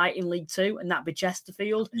world alight in League Two, and that'd be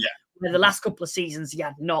Chesterfield. Yeah. The last couple of seasons, you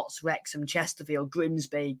had Notts, Wrexham, Chesterfield,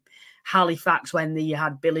 Grimsby, Halifax when you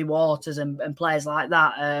had Billy Waters and players like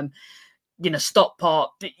that. Stockport.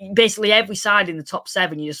 Basically, every side in the top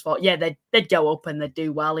 7, you just thought, yeah, they'd go up and they'd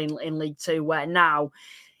do well in League Two, where now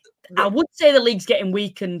I would say the league's getting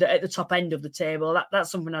weakened at the top end of the table. That's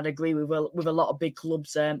something I'd agree with a lot of big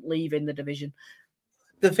clubs leaving the division.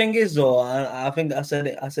 The thing is, though, I think I said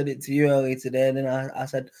it to you earlier today, and then I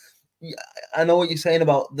said, I know what you're saying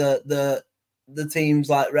about the teams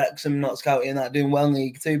like Wrexham, Notts County, and that doing well in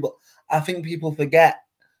League Two, but I think people forget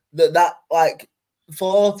that like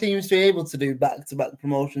for all teams to be able to do back-to-back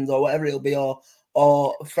promotions or whatever it'll be, or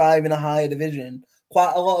thrive in a higher division,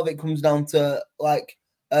 quite a lot of it comes down to like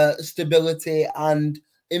stability and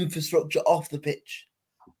infrastructure off the pitch.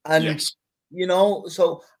 And yes.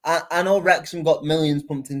 So I know Wrexham got millions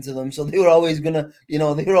pumped into them, so they were always gonna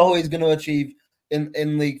achieve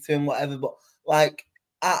in League Two and whatever. But like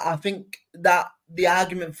I think that the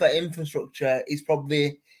argument for infrastructure is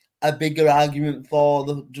probably a bigger argument for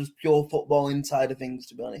the just pure footballing side of things,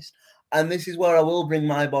 to be honest. And this is where I will bring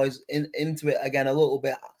my boys into it again a little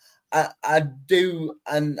bit. I do,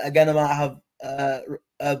 and again I might have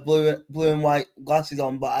blue and white glasses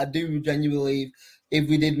on, but I do genuinely believe if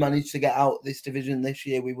we did manage to get out this division this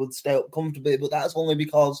year, we would stay up comfortably. But that's only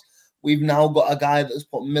because we've now got a guy that's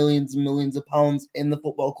put millions and millions of pounds in the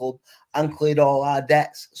football club and cleared all our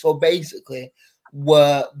debts. So basically,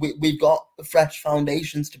 we've got fresh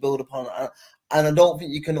foundations to build upon, and I don't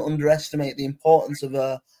think you can underestimate the importance of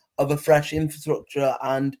a fresh infrastructure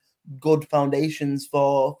and good foundations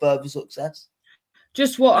for further success.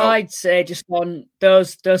 Just what I'd say, just on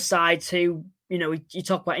those sides who, you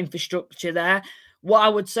talk about infrastructure there. What I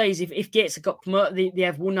would say is if Gateshead got promoted, they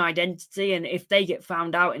have one identity, and if they get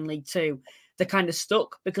found out in League Two, they're kind of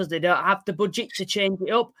stuck because they don't have the budget to change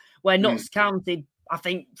it up. Where Notts County, I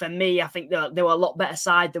think they were a lot better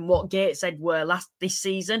side than what Gateshead were this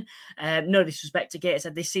season. No disrespect to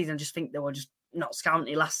Gateshead this season, I just think they were just Notts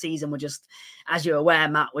County last season were just, as you're aware,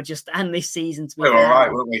 Matt, and this season to be all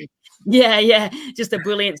right, weren't we? Yeah, just a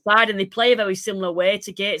brilliant side, and they play a very similar way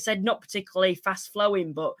to Gateshead, not particularly fast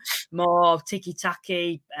flowing, but more ticky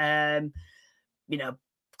tacky. Quite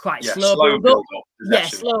slow build up. Yeah,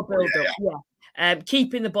 slow build up. Yeah.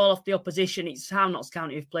 Keeping the ball off the opposition. It's how Notts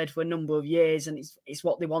County have played for a number of years, and it's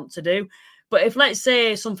what they want to do. But if, let's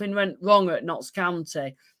say, something went wrong at Notts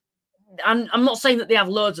County, and I'm not saying that they have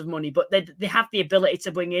loads of money, but they have the ability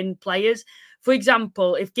to bring in players. For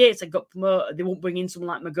example, if Gateshead got promoted, they won't bring in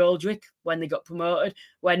someone like McGoldrick when they got promoted,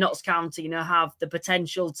 where Notts County, have the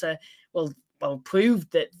potential to, prove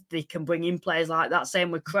that they can bring in players like that.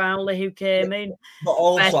 Same with Crowley, who came in. But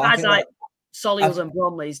also, guys like Solihull and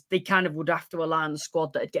Bromley's, they kind of would have to rely on the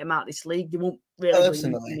squad that would get them out of this league. They won't really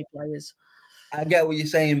bring in any players. I get what you're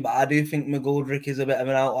saying, but I do think McGoldrick is a bit of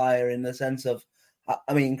an outlier in the sense of,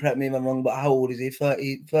 I mean, correct me if I'm wrong, but how old is he?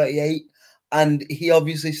 38? And he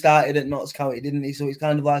obviously started at Notts County, didn't he? So it's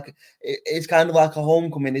kind of like a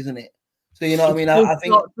homecoming, isn't it? So you know what I mean? I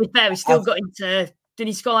think to be fair, he's still got into. Did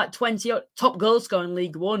he score like 20 top goal scorer in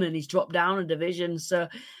League One, and he's dropped down a division? So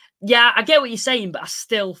yeah, I get what you're saying, but I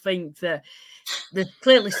still think that there's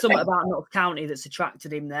clearly something about Notts County that's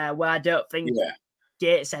attracted him there, where I don't think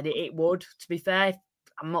Gateshead it would. To be fair,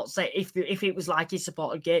 I'm not saying if it was like he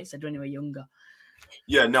supported Gateshead when he was younger.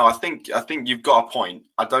 Yeah, no, I think you've got a point.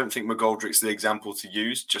 I don't think McGoldrick's the example to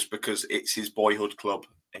use just because it's his boyhood club.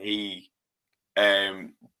 He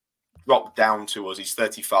dropped down to us. He's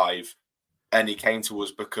 35, and he came to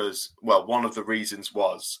us because, one of the reasons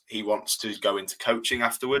was he wants to go into coaching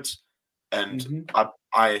afterwards. And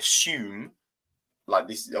I assume, like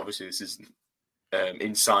this, obviously this isn't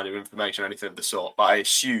insider information or anything of the sort, but I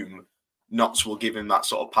assume Notts will give him that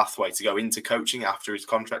sort of pathway to go into coaching after his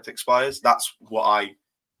contract expires. That's what I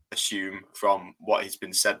assume from what has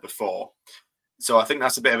been said before. So I think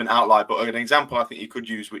that's a bit of an outlier, but an example I think you could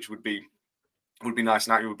use, which would be nice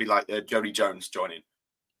and accurate, would be like Jody Jones joining.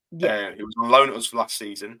 Yeah. He was on loan at us for last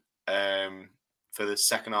season, for the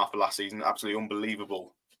second half of last season. Absolutely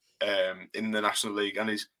unbelievable in the National League, and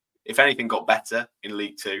is, if anything, got better in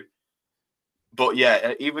League Two. But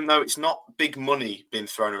yeah, even though it's not big money being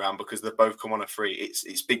thrown around because they've both come on a free,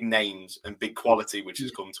 it's big names and big quality which has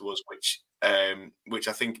come to us, which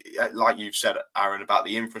I think, like you've said, Aaron, about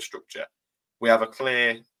the infrastructure, we have a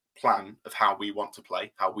clear plan of how we want to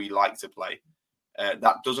play, how we like to play.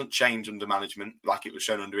 That doesn't change under management, like it was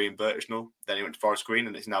shown under Ian Birchnell. Then he went to Forest Green,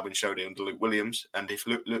 and it's now been shown under Luke Williams. And if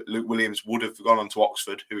Luke Williams would have gone on to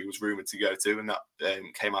Oxford, who he was rumoured to go to, and that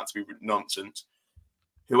came out to be nonsense,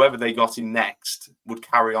 whoever they got in next would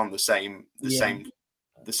carry on the same.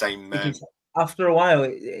 After a while,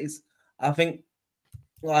 it's, I think,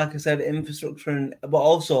 like I said, infrastructure, but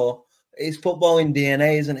also it's footballing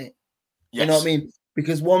DNA, isn't it? Yes. You know what I mean?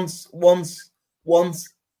 Because once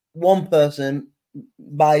one person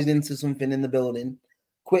buys into something in the building,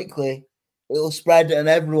 quickly it'll spread, and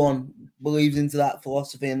everyone believes into that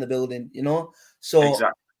philosophy in the building. You know, so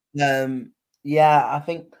exactly.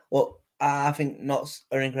 I think Notts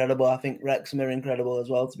are incredible. I think Wrexham are incredible as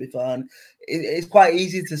well, to be fair. And it's quite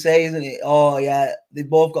easy to say, isn't it? Oh, yeah, they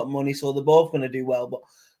both got money, so they're both going to do well. But,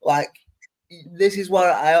 like, this is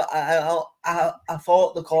where I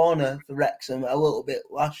fought the corner for Wrexham a little bit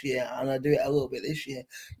last year, and I do it a little bit this year.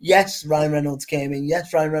 Yes, Ryan Reynolds came in.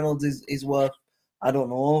 Yes, Ryan Reynolds is worth, I don't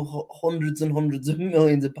know, hundreds and hundreds of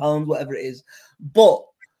millions of pounds, whatever it is. But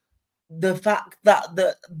the fact that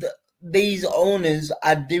these owners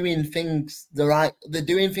are doing things the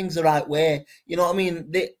right way. You know what I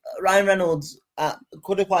mean? Ryan Reynolds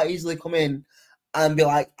could have quite easily come in and be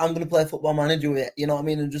like, I'm going to play Football Manager with it. You know what I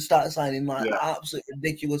mean? And just start signing absolutely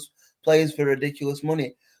ridiculous players for ridiculous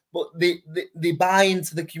money. But they buy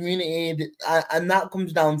into the community, and that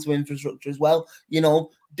comes down to infrastructure as well. You know,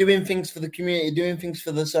 doing things for the community, doing things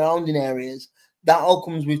for the surrounding areas. That all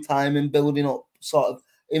comes with time and building up sort of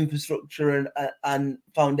infrastructure and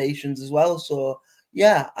foundations as well. So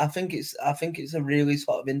yeah, I think it's a really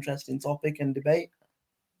sort of interesting topic and debate.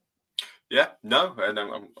 Yeah, no, and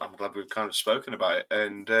I'm glad we've kind of spoken about it.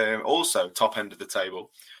 And also top end of the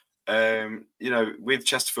table, with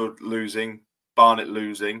Chesterfield losing, Barnet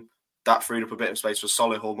losing, that freed up a bit of space for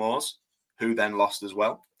Solihull Moors, who then lost as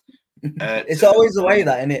well. It's always the way,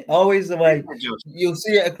 that, isn't it? Always the way. You'll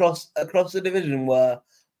see it across the division where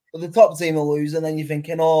the top team will lose, and then you're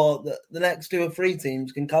thinking, the next 2 or 3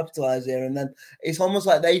 teams can capitalise here, and then it's almost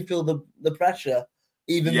like they feel the pressure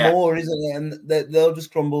even more, isn't it? And they'll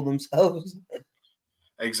just crumble themselves.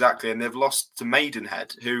 Exactly, and they've lost to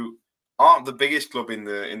Maidenhead, who aren't the biggest club in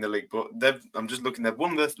the league, but they've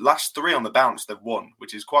won the last 3 on the bounce. They've won,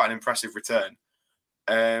 which is quite an impressive return,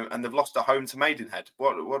 and they've lost at home to Maidenhead.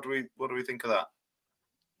 What do we think of that?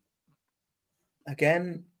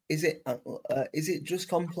 Again, is it just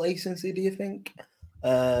complacency, do you think?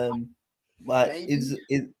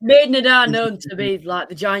 Maidenhead are known to be like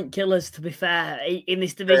the giant killers, to be fair, in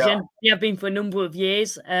this division. They have been for a number of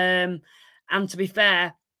years. And to be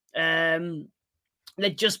fair,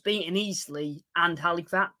 they'd just beaten Eastleigh and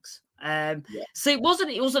Halifax. So it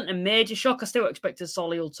wasn't a major shock. I still expected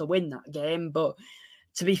Solihull to win that game, but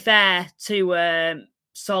to be fair to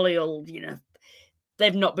Solihull,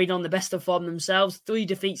 they've not been on the best of form themselves. 3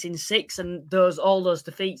 defeats in 6, and all those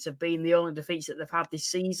defeats have been the only defeats that they've had this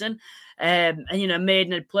season.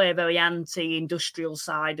 Maidenhead play a very anti-industrial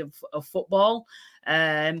side of football.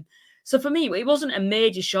 So for me, it wasn't a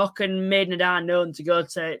major shock, and Maidenhead are known to go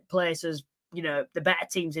to places, the better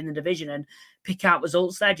teams in the division, and pick out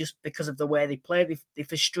results there just because of the way they play. They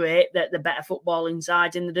frustrate the better footballing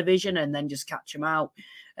sides in the division and then just catch them out.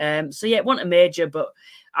 It wasn't a major, but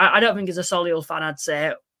I don't think as a Solihull fan I'd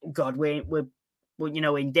say, God, we're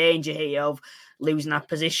in danger here of losing our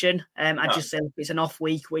position. I just say it's an off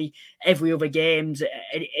week. Every other game's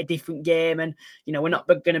a different game, and we're not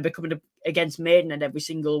going to be coming against Maidenhead every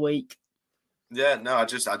single week. Yeah, no, I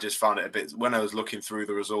just found it a bit, when I was looking through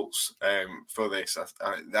the results for this,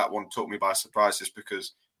 that one took me by surprise, just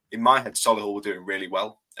because in my head Solihull were doing really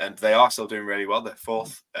well, and they are still doing really well. They're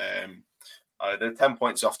 4th. They're 10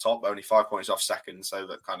 points off top, only 5 points off second, so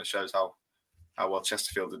that kind of shows how well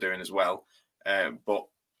Chesterfield are doing as well. But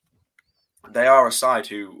they are a side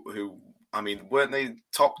who weren't they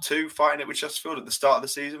top 2 fighting it with Chesterfield at the start of the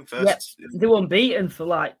season? First, they were unbeaten for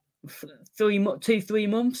 3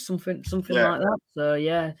 months, something like that. So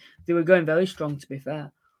yeah, they were going very strong, to be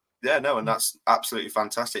fair. Yeah, no, and that's absolutely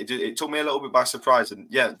fantastic. It took me a little bit by surprise, and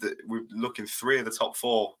yeah, we're looking 3 of the top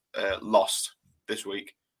 4 lost this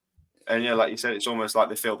week, and yeah, like you said, it's almost like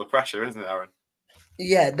they feel the pressure, isn't it, Aaron?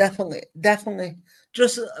 Yeah, definitely.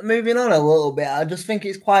 Just moving on a little bit, I just think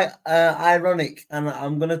it's quite ironic, and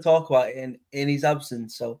I'm going to talk about it in his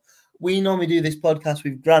absence. So we normally do this podcast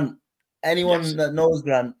with Grant. Anyone that knows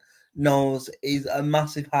Grant knows he's a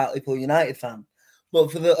massive Hartlepool United fan.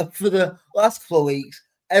 But for the last couple of weeks,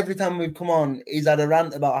 every time we've come on, he's had a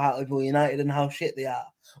rant about Hartlepool United and how shit they are.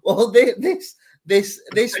 Well, this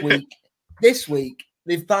week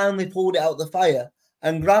they've finally pulled it out the fire.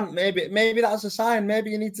 And Grant, maybe that's a sign.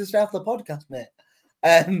 Maybe you need to stay off the podcast, mate.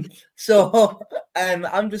 So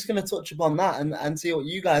I'm just going to touch upon that and see what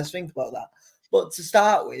you guys think about that. But to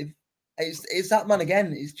start with, it's that man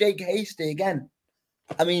again. It's Jake Hasty again.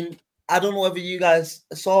 I mean, I don't know whether you guys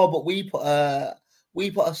saw, but we put a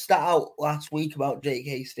stat out last week about Jake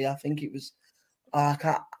Hasty. I think it was I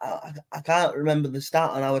can't remember the stat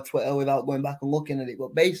on our Twitter without going back and looking at it.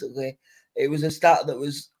 But basically, it was a stat that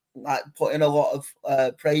was like putting a lot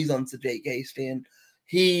of praise onto Jake Hasty, and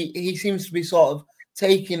he seems to be sort of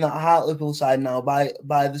taking that Hartlepool side now by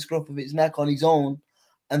the scruff of its neck on his own,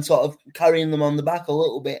 and sort of carrying them on the back a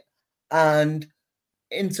little bit. And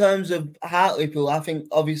in terms of Hartlepool, I think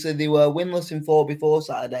obviously they were winless in 4 before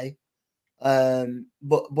Saturday,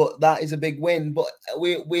 but that is a big win. But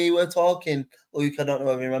we were talking, Luke, I don't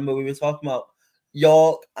know if you remember, we were talking about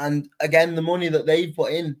York and again the money that they've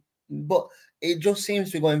put in, but it just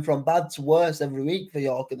seems to be going from bad to worse every week for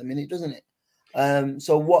York at the minute, doesn't it?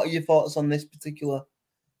 So what are your thoughts on this particular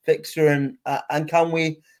fixture, and can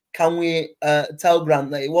we tell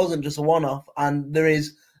Grant that it wasn't just a one-off and there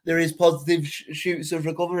is positive shoots of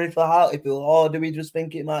recovery for Hartlepool, or do we just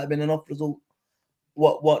think it might have been an off result?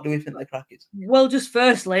 What do we think the crack is? Well, just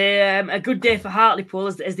firstly, a good day for Hartlepool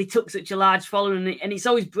as they took such a large following, and it's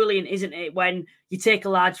always brilliant, isn't it, when you take a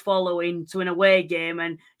large following to an away game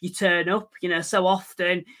and you turn up. You know, so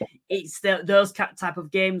often it's those type of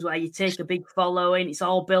games where you take a big following, it's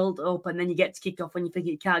all built up, and then you get to kick off and you think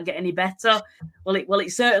it can't get any better. Well,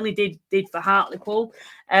 it certainly did for Hartlepool.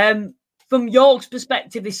 From York's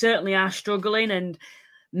perspective, they certainly are struggling, and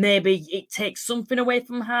maybe it takes something away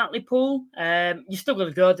from Hartlepool. You're still going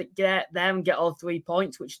to go get there and get all 3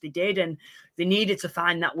 points, which they did, and they needed to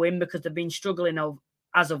find that win because they've been struggling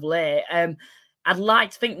as of late. I'd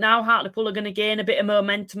like to think now Hartlepool are going to gain a bit of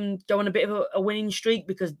momentum and go on a bit of a winning streak,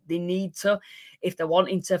 because they need to if they're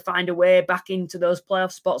wanting to find a way back into those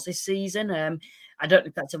playoff spots this season. I don't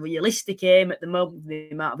think that's a realistic aim at the moment,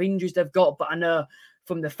 the amount of injuries they've got, but I know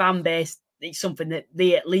from the fan base, it's something that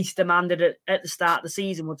they at least demanded at the start of the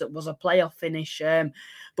season was a playoff finish.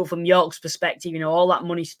 But from York's perspective, you know, all that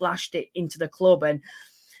money splashed it into the club. And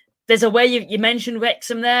there's a way you mentioned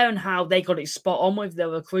Wrexham there and how they got it spot on with their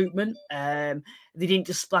recruitment. They didn't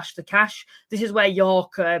just splash the cash. This is where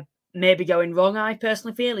York may be going wrong, I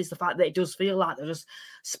personally feel, is the fact that it does feel like they're just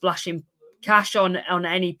splashing cash on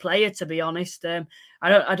any player, to be honest. I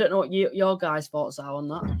don't know what your guys' thoughts are on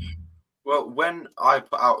that. Well, when I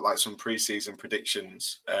put out like some pre-season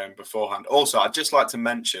predictions beforehand, also I'd just like to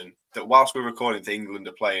mention that whilst we're recording, England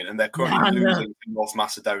are playing and they're currently losing to North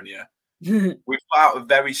Macedonia. We've put out a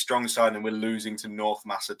very strong sign and we're losing to North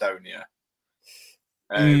Macedonia.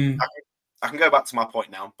 I can go back to my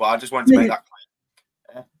point now, but I just wanted to make that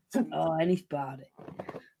clear. Anybody.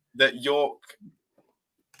 That York,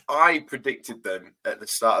 I predicted them at the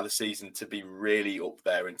start of the season to be really up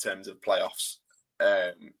there in terms of playoffs.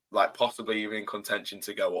 Like possibly even in contention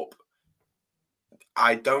to go up.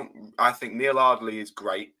 I think Neil Ardley is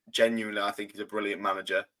great. Genuinely, I think he's a brilliant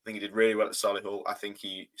manager. I think he did really well at Solihull. I think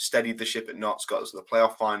he steadied the ship at Notts, got us to the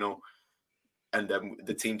playoff final, and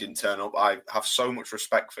the team didn't turn up. I have so much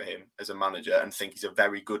respect for him as a manager and think he's a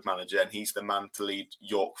very good manager, and he's the man to lead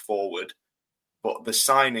York forward. But the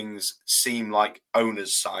signings seem like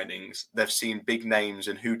owners' signings. They've seen big names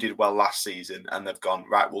and who did well last season, and they've gone,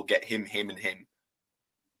 right, we'll get him, and him.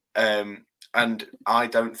 And I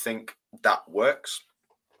don't think that works.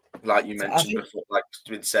 Like you mentioned before, like it's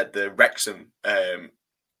been said, the Wrexham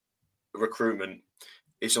recruitment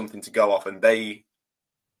is something to go off, and they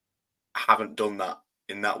haven't done that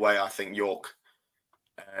in that way. I think York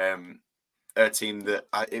a team that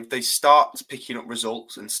if they start picking up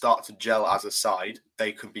results and start to gel as a side,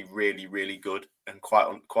 they could be really, really good and quite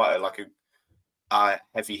a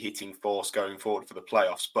heavy hitting force going forward for the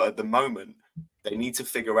playoffs. But at the moment, they need to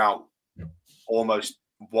figure out almost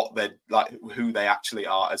what they're like, who they actually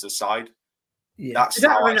are as a side. Yeah, they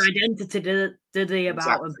don't have an identity, do they,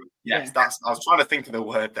 about them? Yes, I was trying to think of the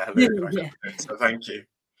word there, Luke. Yeah. So thank you.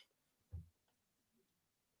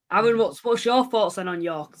 Aaron, what's your thoughts then on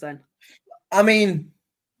York then? I mean,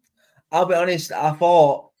 I'll be honest, I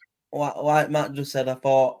thought, like Matt just said, I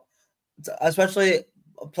thought, especially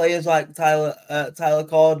players like Tyler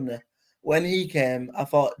Cordner, when he came, I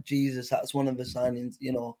thought, Jesus, that's one of the signings,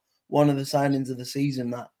 one of the signings of the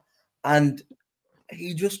season, and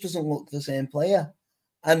he just doesn't look the same player.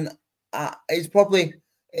 And it is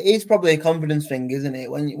probably a confidence thing, isn't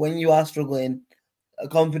it? When you are struggling,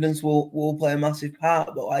 confidence will play a massive part.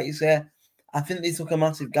 But like you say, I think they took a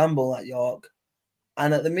massive gamble at York.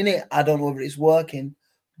 And at the minute, I don't know whether it's working.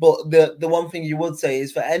 But the one thing you would say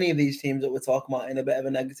is for any of these teams that we're talking about in a bit of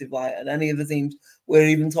a negative light, and any of the teams we're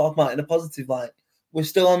even talking about in a positive light, we're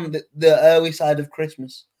still on the early side of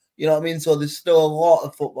Christmas. You know what I mean? So there's still a lot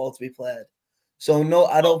of football to be played. So no,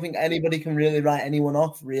 I don't think anybody can really write anyone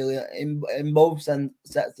off really in both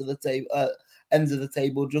sets of the table, ends of the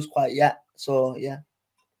table just quite yet. So yeah.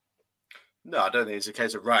 No, I don't think it's a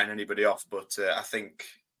case of writing anybody off, but I think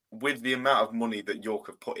with the amount of money that York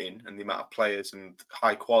have put in and the amount of players and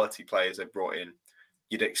high quality players they've brought in,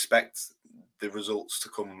 you'd expect the results to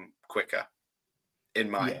come quicker.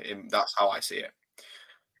 That's how I see it.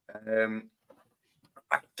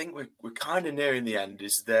 I think we're kind of nearing the end.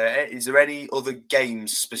 Is there any other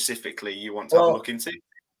games specifically you want to have a look into?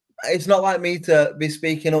 It's not like me to be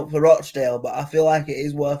speaking up for Rochdale, but I feel like it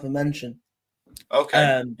is worth a mention.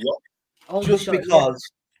 Okay. Just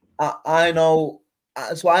because I know.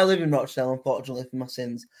 So I live in Rochdale, unfortunately, for my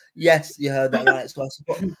sins. Yes, you heard that right. So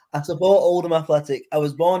I support Oldham Athletic. I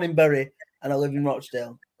was born in Bury and I live in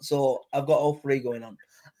Rochdale. So I've got all three going on.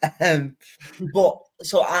 But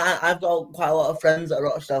so I've got quite a lot of friends that are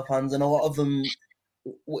Rochdale fans, and a lot of them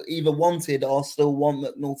either wanted or still want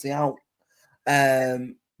McNulty out.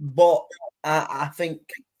 But I think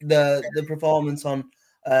the performance on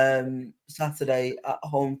Saturday at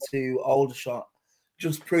home to Aldershot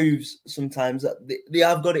just proves sometimes that they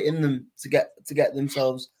have got it in them to get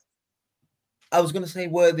themselves. I was going to say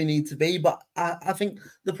where they need to be, but I think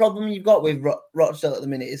the problem you've got with Rochdale at the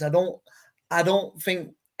minute is I don't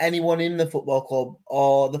think anyone in the football club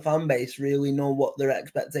or the fan base really know what their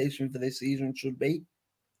expectation for this season should be,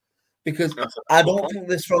 because I don't think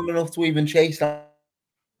they're strong enough to even chase that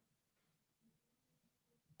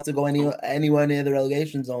to go anywhere near the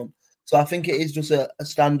relegation zone. So I think it is just a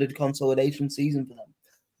standard consolidation season for them.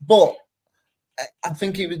 But I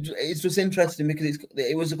think it's just interesting because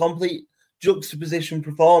it was a complete juxtaposition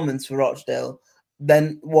performance for Rochdale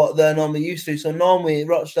than what they're normally used to. So normally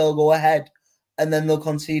Rochdale go ahead and then they'll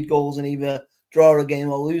concede goals and either draw a game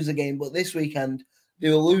or lose a game. But this weekend they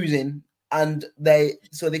were losing, and they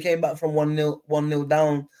came back from 1-0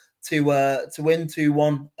 down to win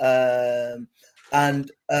 2-1.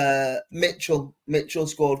 And Mitchell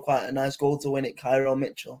scored quite a nice goal to win it. Cairo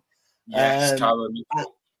Mitchell. Yes, Cairo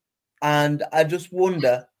Mitchell. And I just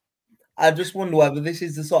wonder whether this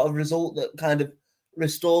is the sort of result that kind of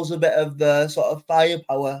restores a bit of the sort of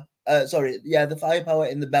firepower. The firepower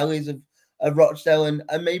in the bellies of Rochdale,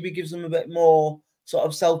 and maybe gives them a bit more sort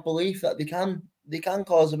of self-belief that they can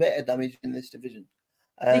cause a bit of damage in this division.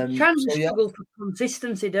 They can struggle for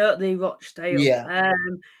consistency, don't they, Rochdale? Yeah.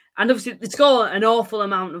 And obviously, they score an awful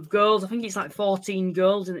amount of goals. I think it's like 14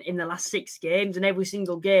 goals in the last 6 games, and every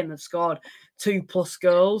single game they've scored 2+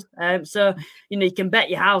 goals. So, you can bet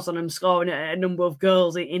your house on them scoring a number of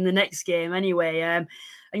goals in the next game anyway. And,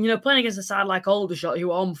 playing against a side like Aldershot,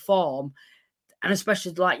 who are on form, and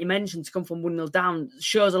especially, like you mentioned, to come from 1-0 down,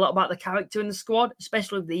 shows a lot about the character in the squad,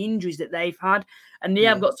 especially with the injuries that they've had. And they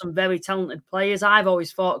have got some very talented players. I've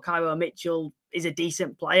always thought Cairo Mitchell is a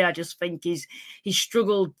decent player. I just think he's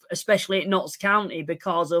struggled, especially at Notts County,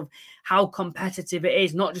 because of how competitive it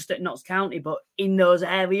is, not just at Notts County, but in those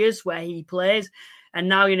areas where he plays. And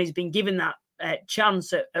now, he's been given that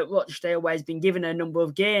chance at Rochdale, where he's been given a number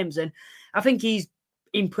of games. And I think he's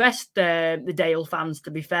impressed the Dale fans, to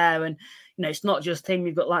be fair. And, it's not just him.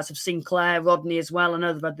 You've got lots of Sinclair, Rodney as well. I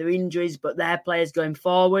know they've had their injuries, but their players going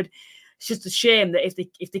forward. It's just a shame that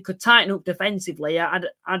if they could tighten up defensively, I'd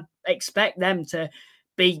expect them to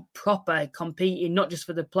be proper competing, not just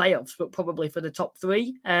for the playoffs, but probably for the top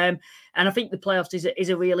 3. And I think the playoffs is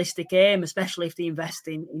a realistic aim, especially if they invest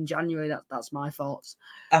in January. That's my thoughts.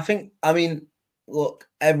 Look,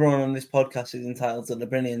 everyone on this podcast is entitled to their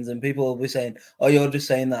opinions, and people will be saying, "Oh, you're just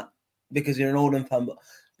saying that because you're an Oldham fan." But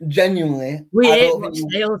genuinely,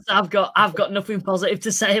 I've got nothing positive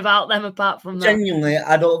to say about them apart from that. Genuinely,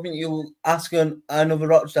 I don't think you'll ask another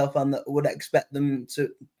Rochdale fan that would expect them to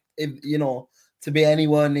be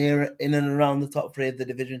anywhere near in and around the top 3 of the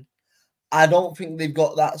division. I don't think they've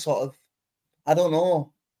got that sort of. I don't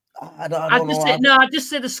know. I don't know. I'd just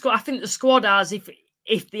say the squad. I think the squad has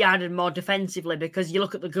if they added more defensively, because you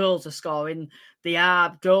look at the goals they're scoring, they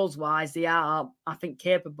are goals wise, they are, I think,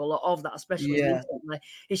 capable of that, especially recently.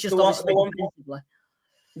 It's just obviously defensively.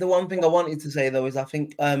 The one thing I wanted to say though is I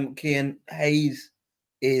think Kean Hayes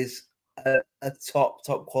is a top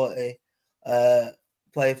quality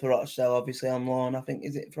player for Rochdale, obviously on loan. I think,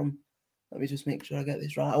 is it from? Let me just make sure I get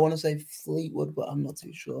this right. I want to say Fleetwood, but I'm not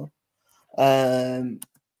too sure.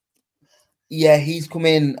 Yeah, he's come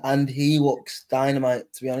in and he looks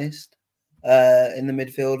dynamite, to be honest, in the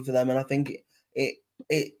midfield for them. And I think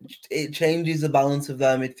it changes the balance of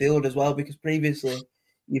their midfield as well, because previously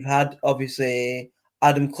you've had, obviously,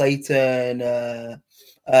 Adam Clayton,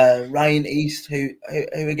 Ryan East, who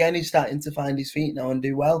again is starting to find his feet now and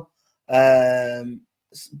do well.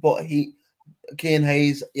 But Kean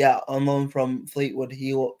Hayes, on loan from Fleetwood,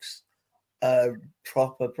 he looks a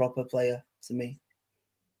proper player to me.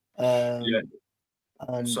 I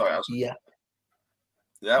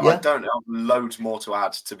don't have loads more to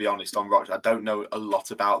add, to be honest, on Rochdale. I don't know a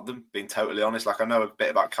lot about them, being totally honest. Like, I know a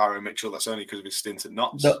bit about Cairo Mitchell. That's only because of his stint at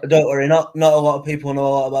Notts. Don't worry, not a lot of people know a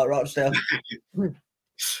lot about Rochdale.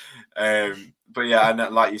 But yeah,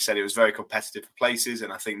 and like you said, it was very competitive for places,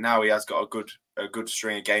 and I think now he has got a good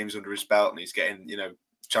string of games under his belt, and he's getting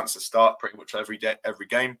chance to start pretty much every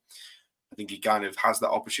game. I think he kind of has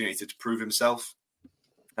that opportunity to prove himself,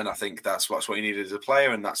 and I think that's what he needed as a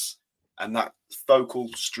player, and that focal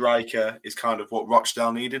striker is kind of what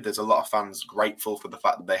Rochdale needed. There's a lot of fans grateful for the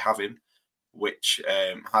fact that they have him, which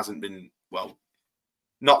hasn't been well.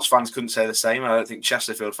 Notts fans couldn't say the same. I don't think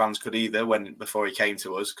Chesterfield fans could either before he came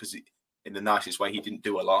to us, because in the nicest way, he didn't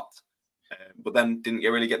do a lot, but then didn't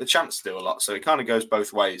really get the chance to do a lot. So it kind of goes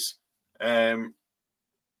both ways. Do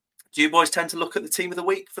you boys tend to look at the team of the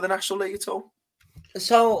week for the National League at all?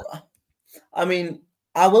 So, I mean,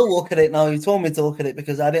 I will look at it now. You told me to look at it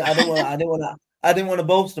because I didn't want to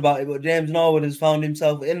boast about it, but James Norwood has found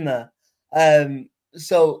himself in there.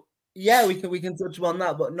 So yeah, we can touch on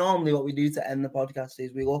that. But normally, what we do to end the podcast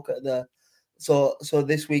is we look at so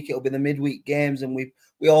this week it'll be the midweek games, and we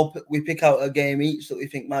pick out a game each that we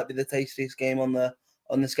think might be the tastiest game on the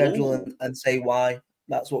schedule and say why.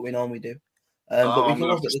 That's what we normally do. But we can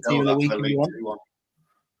look at the team of the week if you want.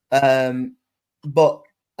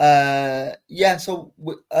 So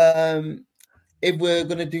if we're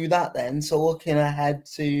going to do that then, so looking ahead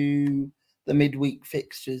to the midweek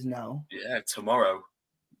fixtures now. Yeah, tomorrow.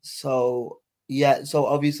 So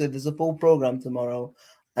obviously there's a full programme tomorrow,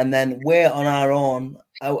 and then we're on our own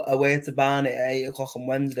away to Barnet at 8 o'clock on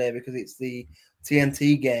Wednesday because it's the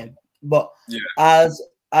TNT game. But as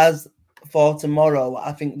for tomorrow,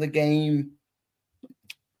 I think the game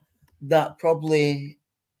that probably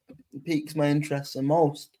piques my interest the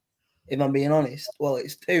most, if I'm being honest, well,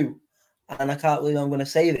 it's two, and I can't believe I'm going to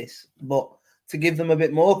say this, but to give them a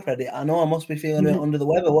bit more credit, I know I must be feeling a bit under the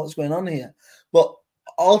weather. What's going on here? But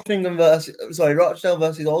Rochdale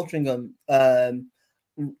versus Altrincham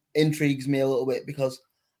intrigues me a little bit because,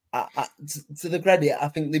 to the credit, I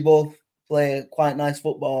think they both play quite nice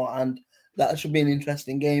football, and that should be an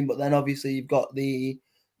interesting game. But then obviously you've got the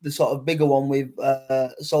sort of bigger one with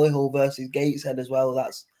Solihull versus Gateshead as well.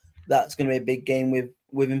 That's going to be a big game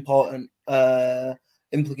with important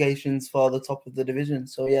implications for the top of the division.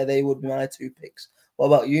 So yeah, they would be my two picks. What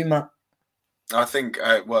about you, Matt? I think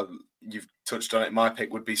you've touched on it. My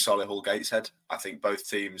pick would be Solihull Gateshead. I think both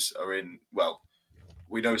teams are in. Well,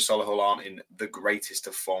 we know Solihull aren't in the greatest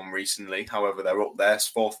of form recently. However, they're up there,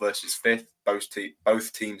 4th versus 5th.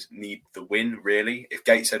 Both teams need the win, really. If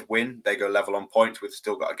Gateshead win, they go level on points with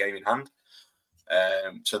still got a game in hand.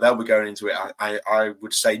 So they'll be going into it, I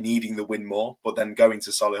would say, needing the win more. But then going to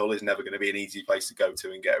Solihull is never going to be an easy place to go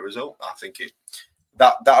to and get a result. I think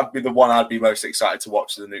that would be the one I'd be most excited to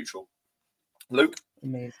watch as a neutral. Luke?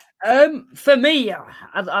 For me,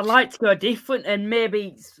 I'd like to go different, and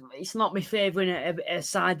maybe it's not my favourite a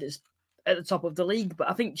side that's at the top of the league, but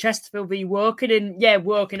I think Chesterfield v Woking, and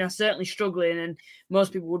Woking are certainly struggling, and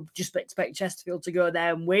most people would just expect Chesterfield to go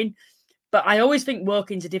there and win. But I always think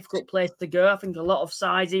Woking's a difficult place to go. I think a lot of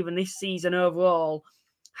sides, even this season overall,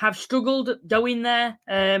 have struggled going there.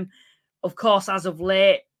 Of course, as of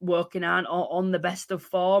late, Woking aren't on the best of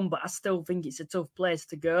form, but I still think it's a tough place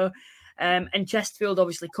to go. And Chesterfield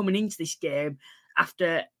obviously coming into this game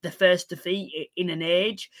after the first defeat in an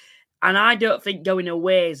age. And I don't think going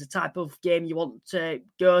away is the type of game you want to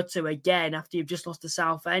go to again after you've just lost to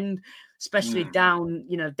Southend, especially down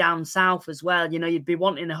south as well. You'd be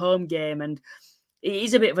wanting a home game, and it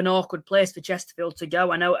is a bit of an awkward place for Chesterfield to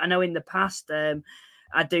go. I know in the past,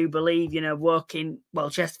 I do believe,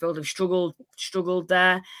 Chesterfield have struggled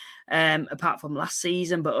there, apart from last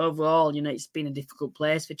season. But overall, it's been a difficult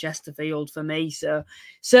place for Chesterfield for me. So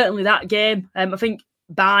certainly that game, I think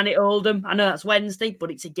Barnet Oldham, I know that's Wednesday,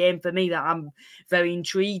 but it's a game for me that I'm very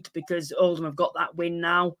intrigued because Oldham have got that win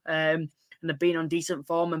now, and they've been on decent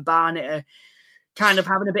form, and Barnet are kind of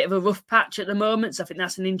having a bit of a rough patch at the moment. So I think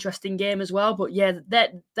that's an interesting game as well. But yeah,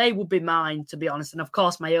 they would be mine, to be honest. And of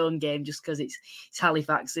course, my own game, just because it's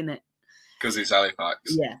Halifax, isn't it? Because it's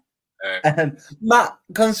Halifax. Yeah. Matt,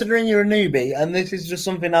 considering you're a newbie, and this is just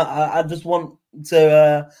something I just want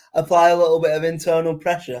to apply a little bit of internal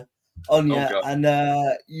pressure on you, and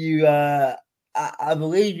you, I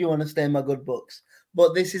believe you want to stay in my good books.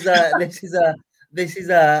 But this is a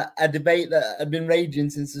debate that had been raging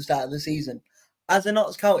since the start of the season. As a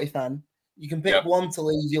Notts County fan, you can pick one to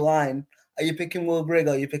lead your line. Are you picking Will Grigg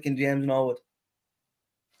or are you picking James Norwood?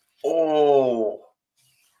 Oh.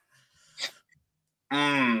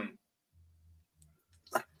 Can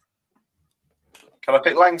I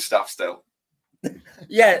pick Langstaff still?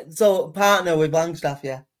 Yeah, so partner with Langstaff,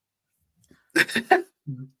 yeah. But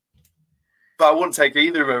I wouldn't take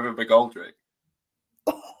either over McGoldrick.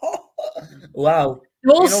 Wow.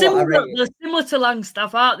 Well, similar to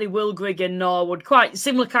Langstaff, aren't they? Will Grigg and Norwood, quite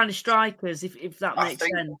similar kind of strikers, if that makes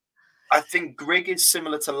sense. I think Grigg is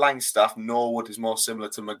similar to Langstaff. Norwood is more similar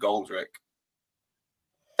to McGoldrick.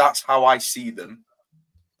 That's how I see them.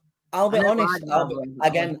 I'll be honest.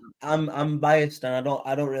 I'm biased, and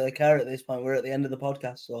I don't really care at this point. We're at the end of the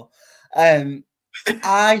podcast, so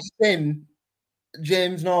I seen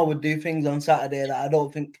James Norwood do things on Saturday that I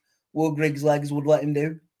don't think Will Grigg's legs would let him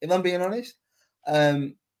do. If I'm being honest.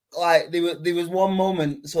 There was one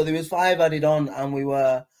moment, so there was 5 added on, and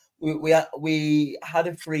we had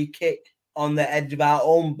a free kick on the edge of our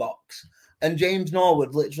own box, and James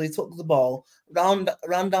Norwood literally took the ball, ran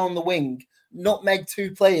down the wing, nutmegged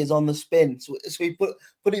 2 players on the spin, so he put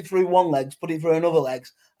it through one leg, put it through another leg,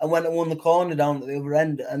 and went and won the corner down at the other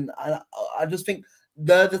end. And I just think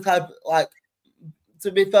they're the type,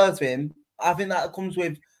 to be fair to him, I think that comes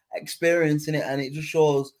with experience in it, and it just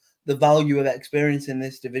shows the value of experience in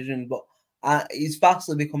this division. But he's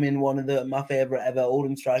fastly becoming one of my favourite ever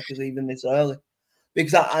Oldham strikers, even this early,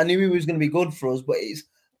 because I knew he was going to be good for us. But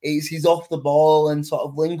it's his off the ball and sort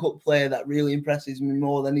of link up play that really impresses me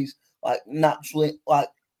more than his naturally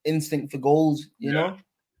instinct for goals. You know,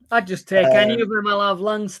 I'd just take any of them. I'll have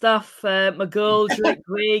Langstaff, McGoldrick,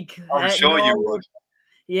 Grigg. I'm sure you would.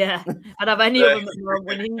 Yeah, I'd have any of them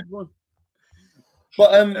when he's won.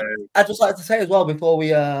 But I'd just like to say as well before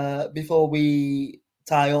we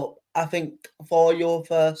tie up, I think for your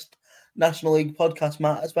first National League podcast,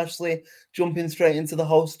 Matt, especially jumping straight into the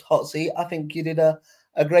host hot seat, I think you did a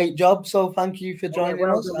great job. So thank you for joining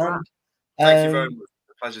us. And, thank you very much.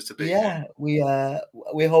 It's a pleasure to be here. Yeah,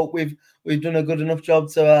 we hope we've done a good enough job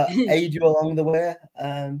to aid you along the way.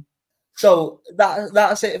 So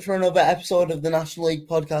that's it for another episode of the National League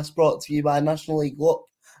podcast, brought to you by National League Look.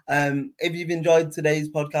 If you've enjoyed today's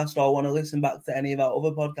podcast or want to listen back to any of our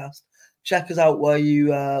other podcasts, check us out where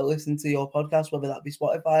you listen to your podcast, whether that be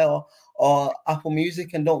Spotify or Apple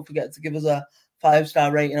Music. And don't forget to give us a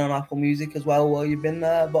 5-star rating on Apple Music as well while you've been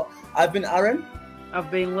there. But I've been Aaron.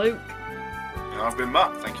 I've been Luke. And I've been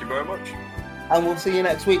Matt. Thank you very much. And we'll see you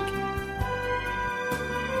next week.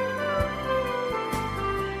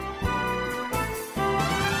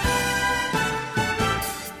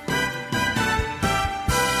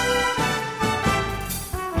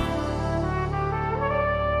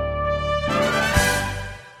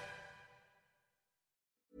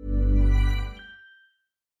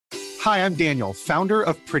 Hi, I'm Daniel, founder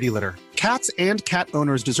of Pretty Litter. Cats and cat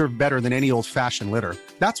owners deserve better than any old-fashioned litter.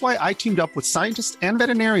 That's why I teamed up with scientists and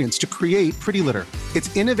veterinarians to create Pretty Litter.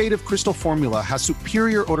 Its innovative crystal formula has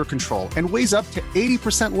superior odor control and weighs up to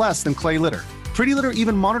 80% less than clay litter. Pretty Litter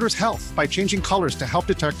even monitors health by changing colors to help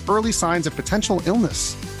detect early signs of potential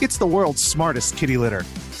illness. It's the world's smartest kitty litter.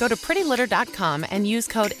 Go to prettylitter.com and use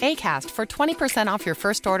code ACAST for 20% off your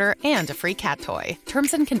first order and a free cat toy.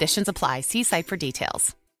 Terms and conditions apply. See site for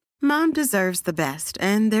details. Mom deserves the best,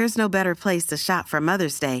 and there's no better place to shop for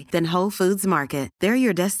Mother's Day than Whole Foods Market. They're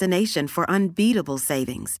your destination for unbeatable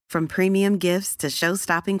savings, from premium gifts to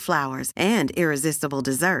show-stopping flowers and irresistible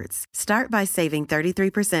desserts. Start by saving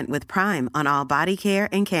 33% with Prime on all body care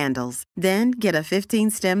and candles. Then get a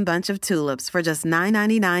 15-stem bunch of tulips for just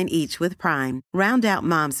 $9.99 each with Prime. Round out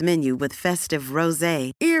Mom's menu with festive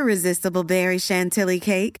rosé, irresistible berry chantilly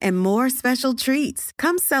cake, and more special treats.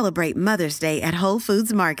 Come celebrate Mother's Day at Whole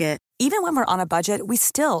Foods Market. Even when we're on a budget, we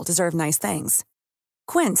still deserve nice things.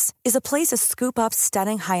 Quince is a place to scoop up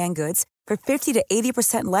stunning high-end goods for 50 to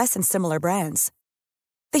 80% less than similar brands.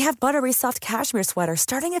 They have buttery soft cashmere sweaters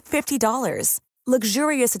starting at $50,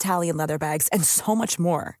 luxurious Italian leather bags, and so much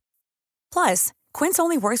more. Plus, Quince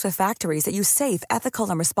only works with factories that use safe, ethical,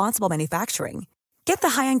 and responsible manufacturing. Get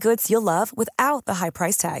the high-end goods you'll love without the high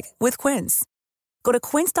price tag with Quince. Go to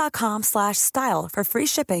quince.com/style for free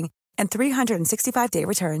shipping and 365-day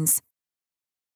returns.